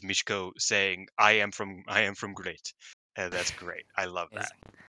year was Michiko saying I am from Great. And that's great. I love that. Amazing.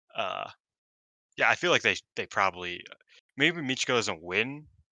 Uh yeah, I feel like they probably maybe Michiko doesn't win.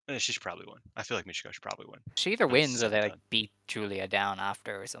 She should probably win. I feel like Michiko should probably win She either when this wins is or said and they like done. beat Julia down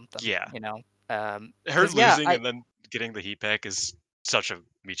after or something, Yeah. you know? Her Because yeah, losing and then getting the heat pack is such a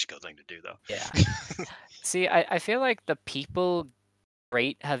Michiko thing to do yeah. though. See, I feel like the people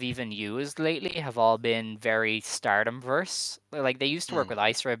Great have even used lately have all been very Stardom verse. Like they used to work Mm, with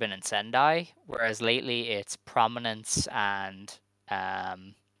Ice Ribbon and Sendai, whereas lately it's Prominence and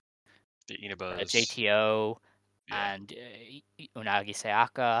um, the Inabas. JTO Yeah. and Unagi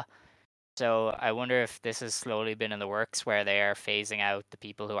Sayaka. So I wonder if this has slowly been in the works where they are phasing out the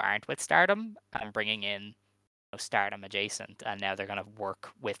people who aren't with Stardom and bringing in Stardom adjacent, and now they're going to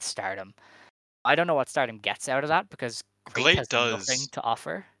work with Stardom. I don't know what Stardom gets out of that because Great Glate has nothing does to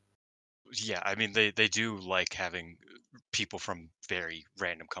offer. yeah, I mean they do like having people from very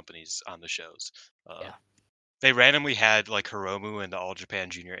random companies on the shows. Uh, Yeah, they randomly had like Hiromu and the All Japan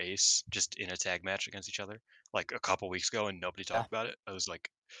Junior Ace just in a tag match against each other like a couple weeks ago, and nobody yeah, talked about it. I was like,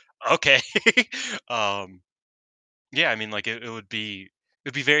 okay, um, yeah. I mean, like it would be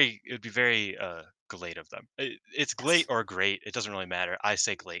very Glate of them. It's Glate yes, or Great. It doesn't really matter. I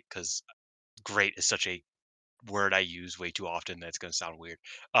say Glate because Great is such a word I use way too often that it's gonna sound weird.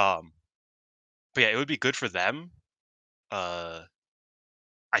 Um, but yeah, it would be good for them. Uh,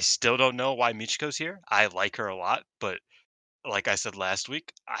 I still don't know why Michiko's here. I like her a lot, but like I said last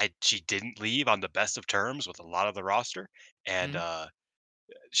week, I she didn't leave on the best of terms with a lot of the roster, and mm,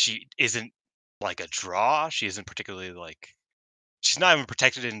 she isn't like a draw. She isn't particularly like she's not even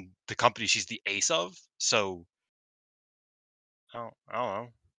protected in the company she's the ace of. So I don't know.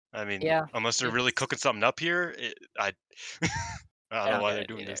 I mean, yeah. unless they're really It's cooking something up here, I don't I know don't why get they're it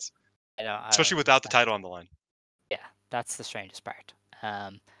doing either. this, I don't especially without the understand. title on the line. Yeah, that's the strangest part.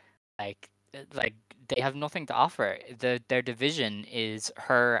 Like they have nothing to offer. Their division is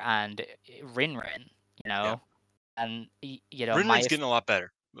her and Rin Rin, you Yeah, know, and Rin Maya. Rin's getting a lot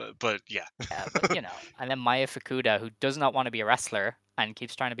better, but yeah, Yeah, but and then Maya Fukuda, who does not want to be a wrestler and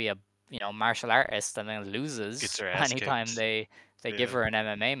keeps trying to be a martial artist, and then gets loses her ass anytime kicked. they give Yeah, her an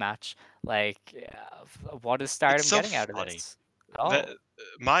MMA match. Like, what is it's Stardom so getting out of funny. this at That all?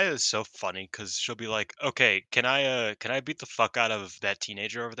 Maya is so funny because she'll be like, "Okay, can I beat the fuck out of that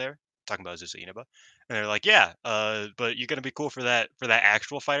teenager over there?" Talking about Azusa Inaba, and they're like, "Yeah, but you're gonna be cool for that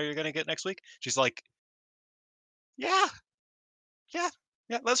actual fighter you're gonna get next week." She's like, "Yeah, yeah,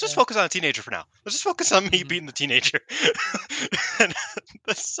 yeah. Let's just Yeah. focus on a teenager for now. Let's just focus on me Mhm. beating the teenager." And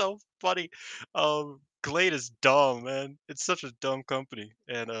that's so funny. Glade is dumb, man. It's such a dumb company,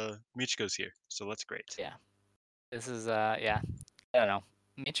 and Michiko's here, so that's great. Yeah. This is yeah. I don't know.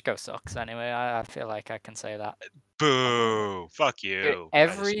 Michiko sucks anyway. I feel like I can say that at the moment. Boo! Fuck you. I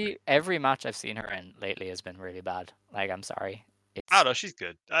disagree. Every match I've seen her in lately has been really bad. Like, I'm sorry. I It's don't know. She's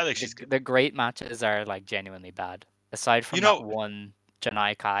good. I think the she's good. the great matches are like genuinely bad. Aside You from that know, one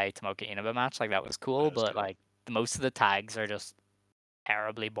Janai Kai Tomoka Inaba match, like that was cool, that was but good. like most of the tags are just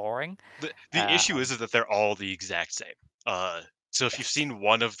terribly boring. The issue Um, is that they're all the exact same. Uh, so if you've yes, seen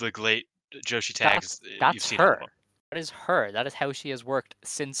one of the Glate Joshi tags, you've that's seen all of her. them. That is her. That is how she has worked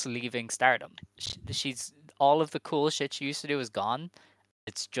since leaving Stardom. She's all of the cool shit she used to do is gone.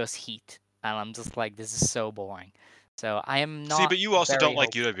 It's just heat, and I'm just like, this is so boring. So I am See, not but you also very don't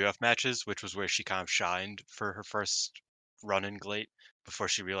like hopeful. UWF matches, which was where she kind of shined for her first run in Glate before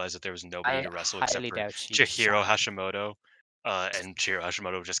she realized that there was nobody I to wrestle except highly for doubt she'd Chihiro shine. Hashimoto, and Chihiro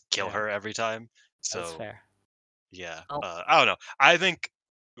Hashimoto would just kill Yeah, her every time. that's So fair. yeah, Well, I don't know. I think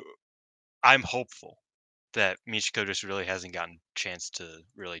I'm hopeful that Michiko just really hasn't gotten a chance to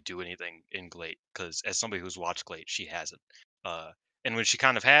really do anything in Glade, because as somebody who's watched Glade, she hasn't. And when she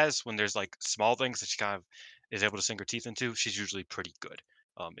kind of has, when there's like small things that she kind of is able to sink her teeth into, she's usually pretty good.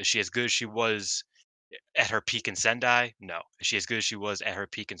 Is she as good as she was at her peak in Sendai? No. Is she as good as she was at her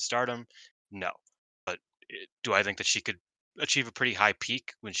peak in Stardom? No. But do I think that she could achieve a pretty high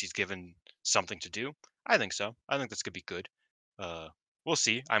peak when she's given something to do? I think so. I think this could be good. Uh, we'll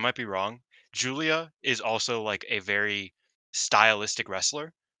see. I might be wrong. Julia is also like a very stylistic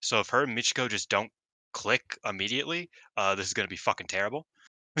wrestler. So if her and Michiko just don't click immediately, this is going to be fucking terrible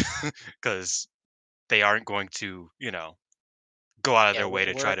because they aren't going to, go out of Yeah, their way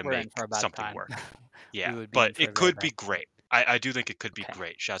to try to we're in make for a bad something time. work. We Yeah, would be but in for a it very could be bad time. great. I do think it could be Okay,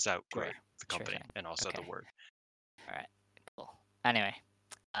 great. Shouts out sure, great, the sure company, thing. and also the Okay, word. all right, cool. Anyway,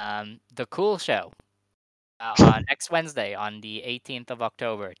 the cool show. On next Wednesday, on the 18th of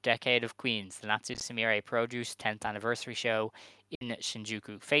October, Decade of Queens, the Natsu Sumire Produce 10th anniversary show in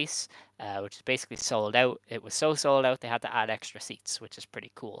Shinjuku Face, which is basically sold out. It was so sold out they had to add extra seats, which is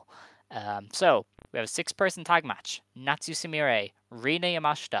pretty cool. So we have a 6-person tag match: Natsu Sumire, Rina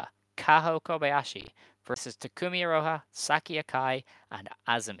Yamashita, Kaho Kobayashi versus Takumi Iroha, Saki Akai, and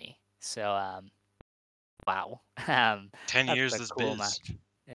Azumi. So wow, 10 that's years a this cool biz. match.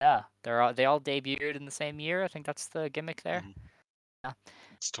 Yeah, they all debuted in the same year. I think that's the gimmick there. Mhm. Yeah.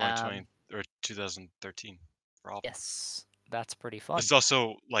 It's Um, 2020 or 2013 for all of them. yes, that's pretty This fun. is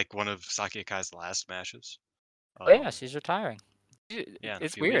also like one of Saki Akai's last matches. Oh yeah, she's retiring. Yeah, in a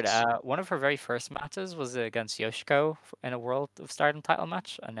It's few weird. weeks. One of her very first matches was against Yoshiko in a World of Stardom title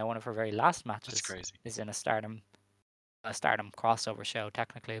match, and then one of her very last That's matches crazy. is in a Stardom crossover show,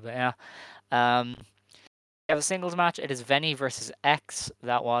 technically. But yeah, um, we have a singles match. It is Veni versus X.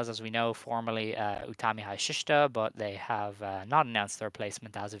 That was, as we know, formerly Utami Hayashishita, but they have not announced their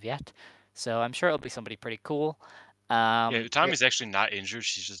replacement as of yet. So I'm sure it'll be somebody pretty cool. Yeah, We Utami's actually not injured.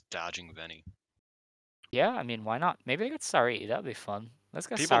 She's just dodging Venny. Yeah, I mean, why not? Maybe they get Sari. That'd be fun. Let's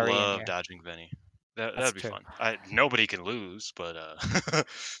get People Sari in love here. dodging Venny. That's That'd be true. fun. Nobody can lose, but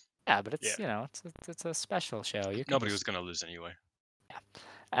Yeah, but yeah, it's a special show. You can nobody just was gonna lose anyway.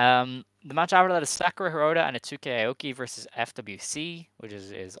 the match after that is Sakura Hirota and Atsuki Aoki versus FWC, which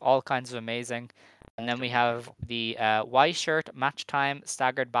is all kinds of amazing. And then It's we gonna be have incredible. the white shirt match time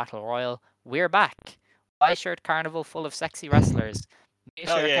staggered battle royal. We're back. White shirt carnival full of sexy wrestlers. Mei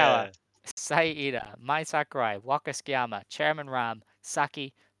Hell Shirakawa, yeah! Sai Ida, Mai Sakurai, Waka Tsukiyama, Chairman Ram,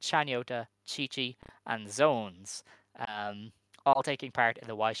 Saki, Chanyota, Chi-Chi, and Zones, all taking part in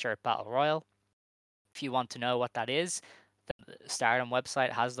the white shirt battle royal. If you want to know what that is, the Stardom website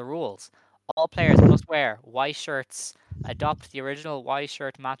has the rules. All players must wear white shirts. Adopt the original white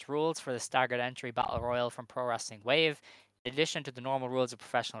shirt match rules for the staggered entry battle royal from Pro Wrestling Wave. In addition to the normal rules of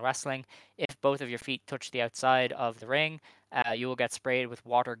professional wrestling, if both of your feet touch the outside of the ring, you will get sprayed with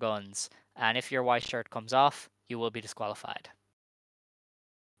water guns. And if your white shirt comes off, you will be disqualified.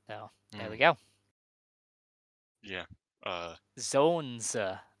 So there we Mm, go. yeah. Uh, Zones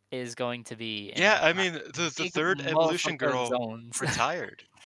is going to be in yeah. that I match. mean, the Big third Evolution motherfucker girl zones. retired.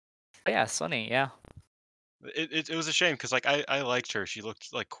 But yeah, Sunny, yeah. It was a shame because like I liked her. She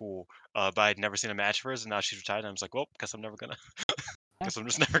looked like cool. But I'd never seen a match of hers, and now she's retired. And I was like, well, guess I'm never gonna, Yeah. guess I'm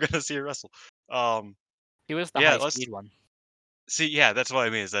just never gonna see her wrestle. Um, He was the yeah. high Let's speed one. see. Yeah, that's what I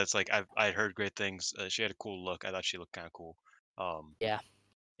mean. Is that's like I heard great things. She had a cool look. I thought she looked kind of cool. Um, Yeah,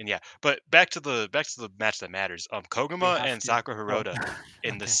 and yeah, but back to the match that matters. we Koguma have and to. Sakura Oh, Hirota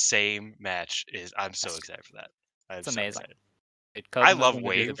in the okay. same match is I'm so That's excited for that. I'm it's so amazing. excited. Dude, I Koguma's love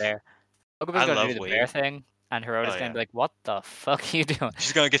gonna do the Wave. bear. Koguma's I gonna do love the bear Wave. thing, and Hirota's Oh gonna yeah. be like, "What the fuck are you doing?"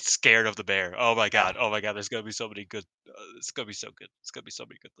 She's gonna get scared of the bear. Oh my Yeah, god. Oh my god. There's gonna be so many good. It's gonna be so good. It's gonna be so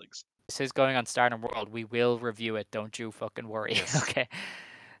many good things. this is going on Stardom World. We will review it. Don't you fucking worry. Yes. Okay.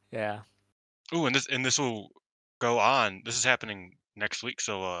 Yeah, Ooh, and this will go on. This is happening next week.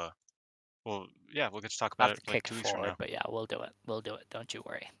 So well yeah, we'll get to talk I about have it to like kick it 2 weeks from forward, now. but yeah, we'll do it. We'll do it. Don't you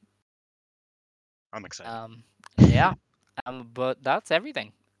worry. I'm excited. Um, yeah. But that's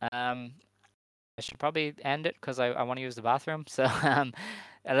everything. I should probably end it because I want to use the bathroom. So,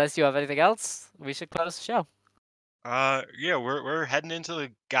 unless you have anything else, we should close the show. Yeah, we're heading into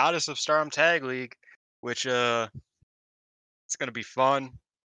the Goddess of Stardom Tag League, which it's gonna be fun.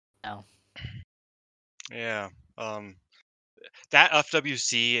 No, Yeah. Um, that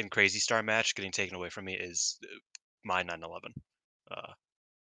FWC and Crazy Star match getting taken away from me is my 9/11. Uh,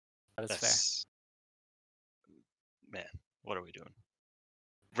 that is fair. that's man, what are we doing?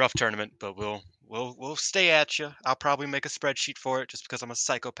 Rough tournament, but we'll stay at you. I'll probably make a spreadsheet for it just because I'm a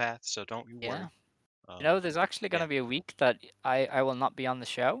psychopath, so don't you Yeah. worry. You know, there's actually going Yeah. to be a week that I will not be on the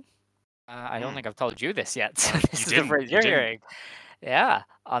show. I don't think I've told you this yet. So You this is the didn't. first You you're didn't. hearing. Yeah,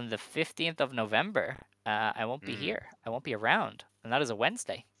 on the 15th of November, I won't be Mm, here. I won't be around, and that is a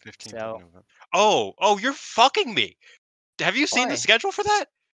Wednesday. 15th of So November. Oh, you're fucking me. Have you seen the why? schedule for that?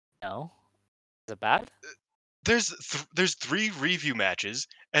 No, is it bad? There's 3 review matches,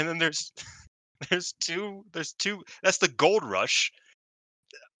 and then there's there's two. That's the Gold Rush.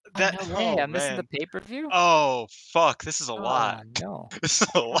 Oh no way! Oh I'm missing the man. pay-per-view. Oh fuck, this is a Oh lot. no, This is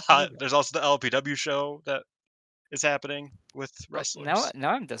a I can't believe lot. it. There's also the LPW show that is happening with Well, now wrestlers. now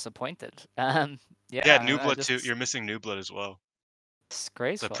I'm disappointed. Yeah, Yeah, New I Blood too. just You're missing New Blood as well. The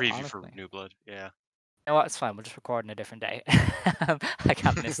disgraceful, preview for honestly. New Blood. Yeah. You know what? It's fine. We'll just record on a different day. I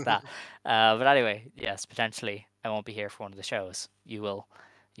can't miss that. But anyway, yes, potentially I won't be here for one of the shows. You will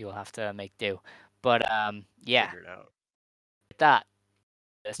have to make do. But yeah, Figure it out. with that,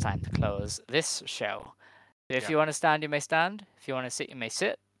 it's time to close this show. If Yeah. you want to stand, you may stand. If you want to sit, you may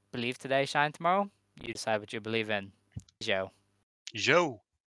sit. Believe today, shine tomorrow. You decide what you believe in. Joe. Yo.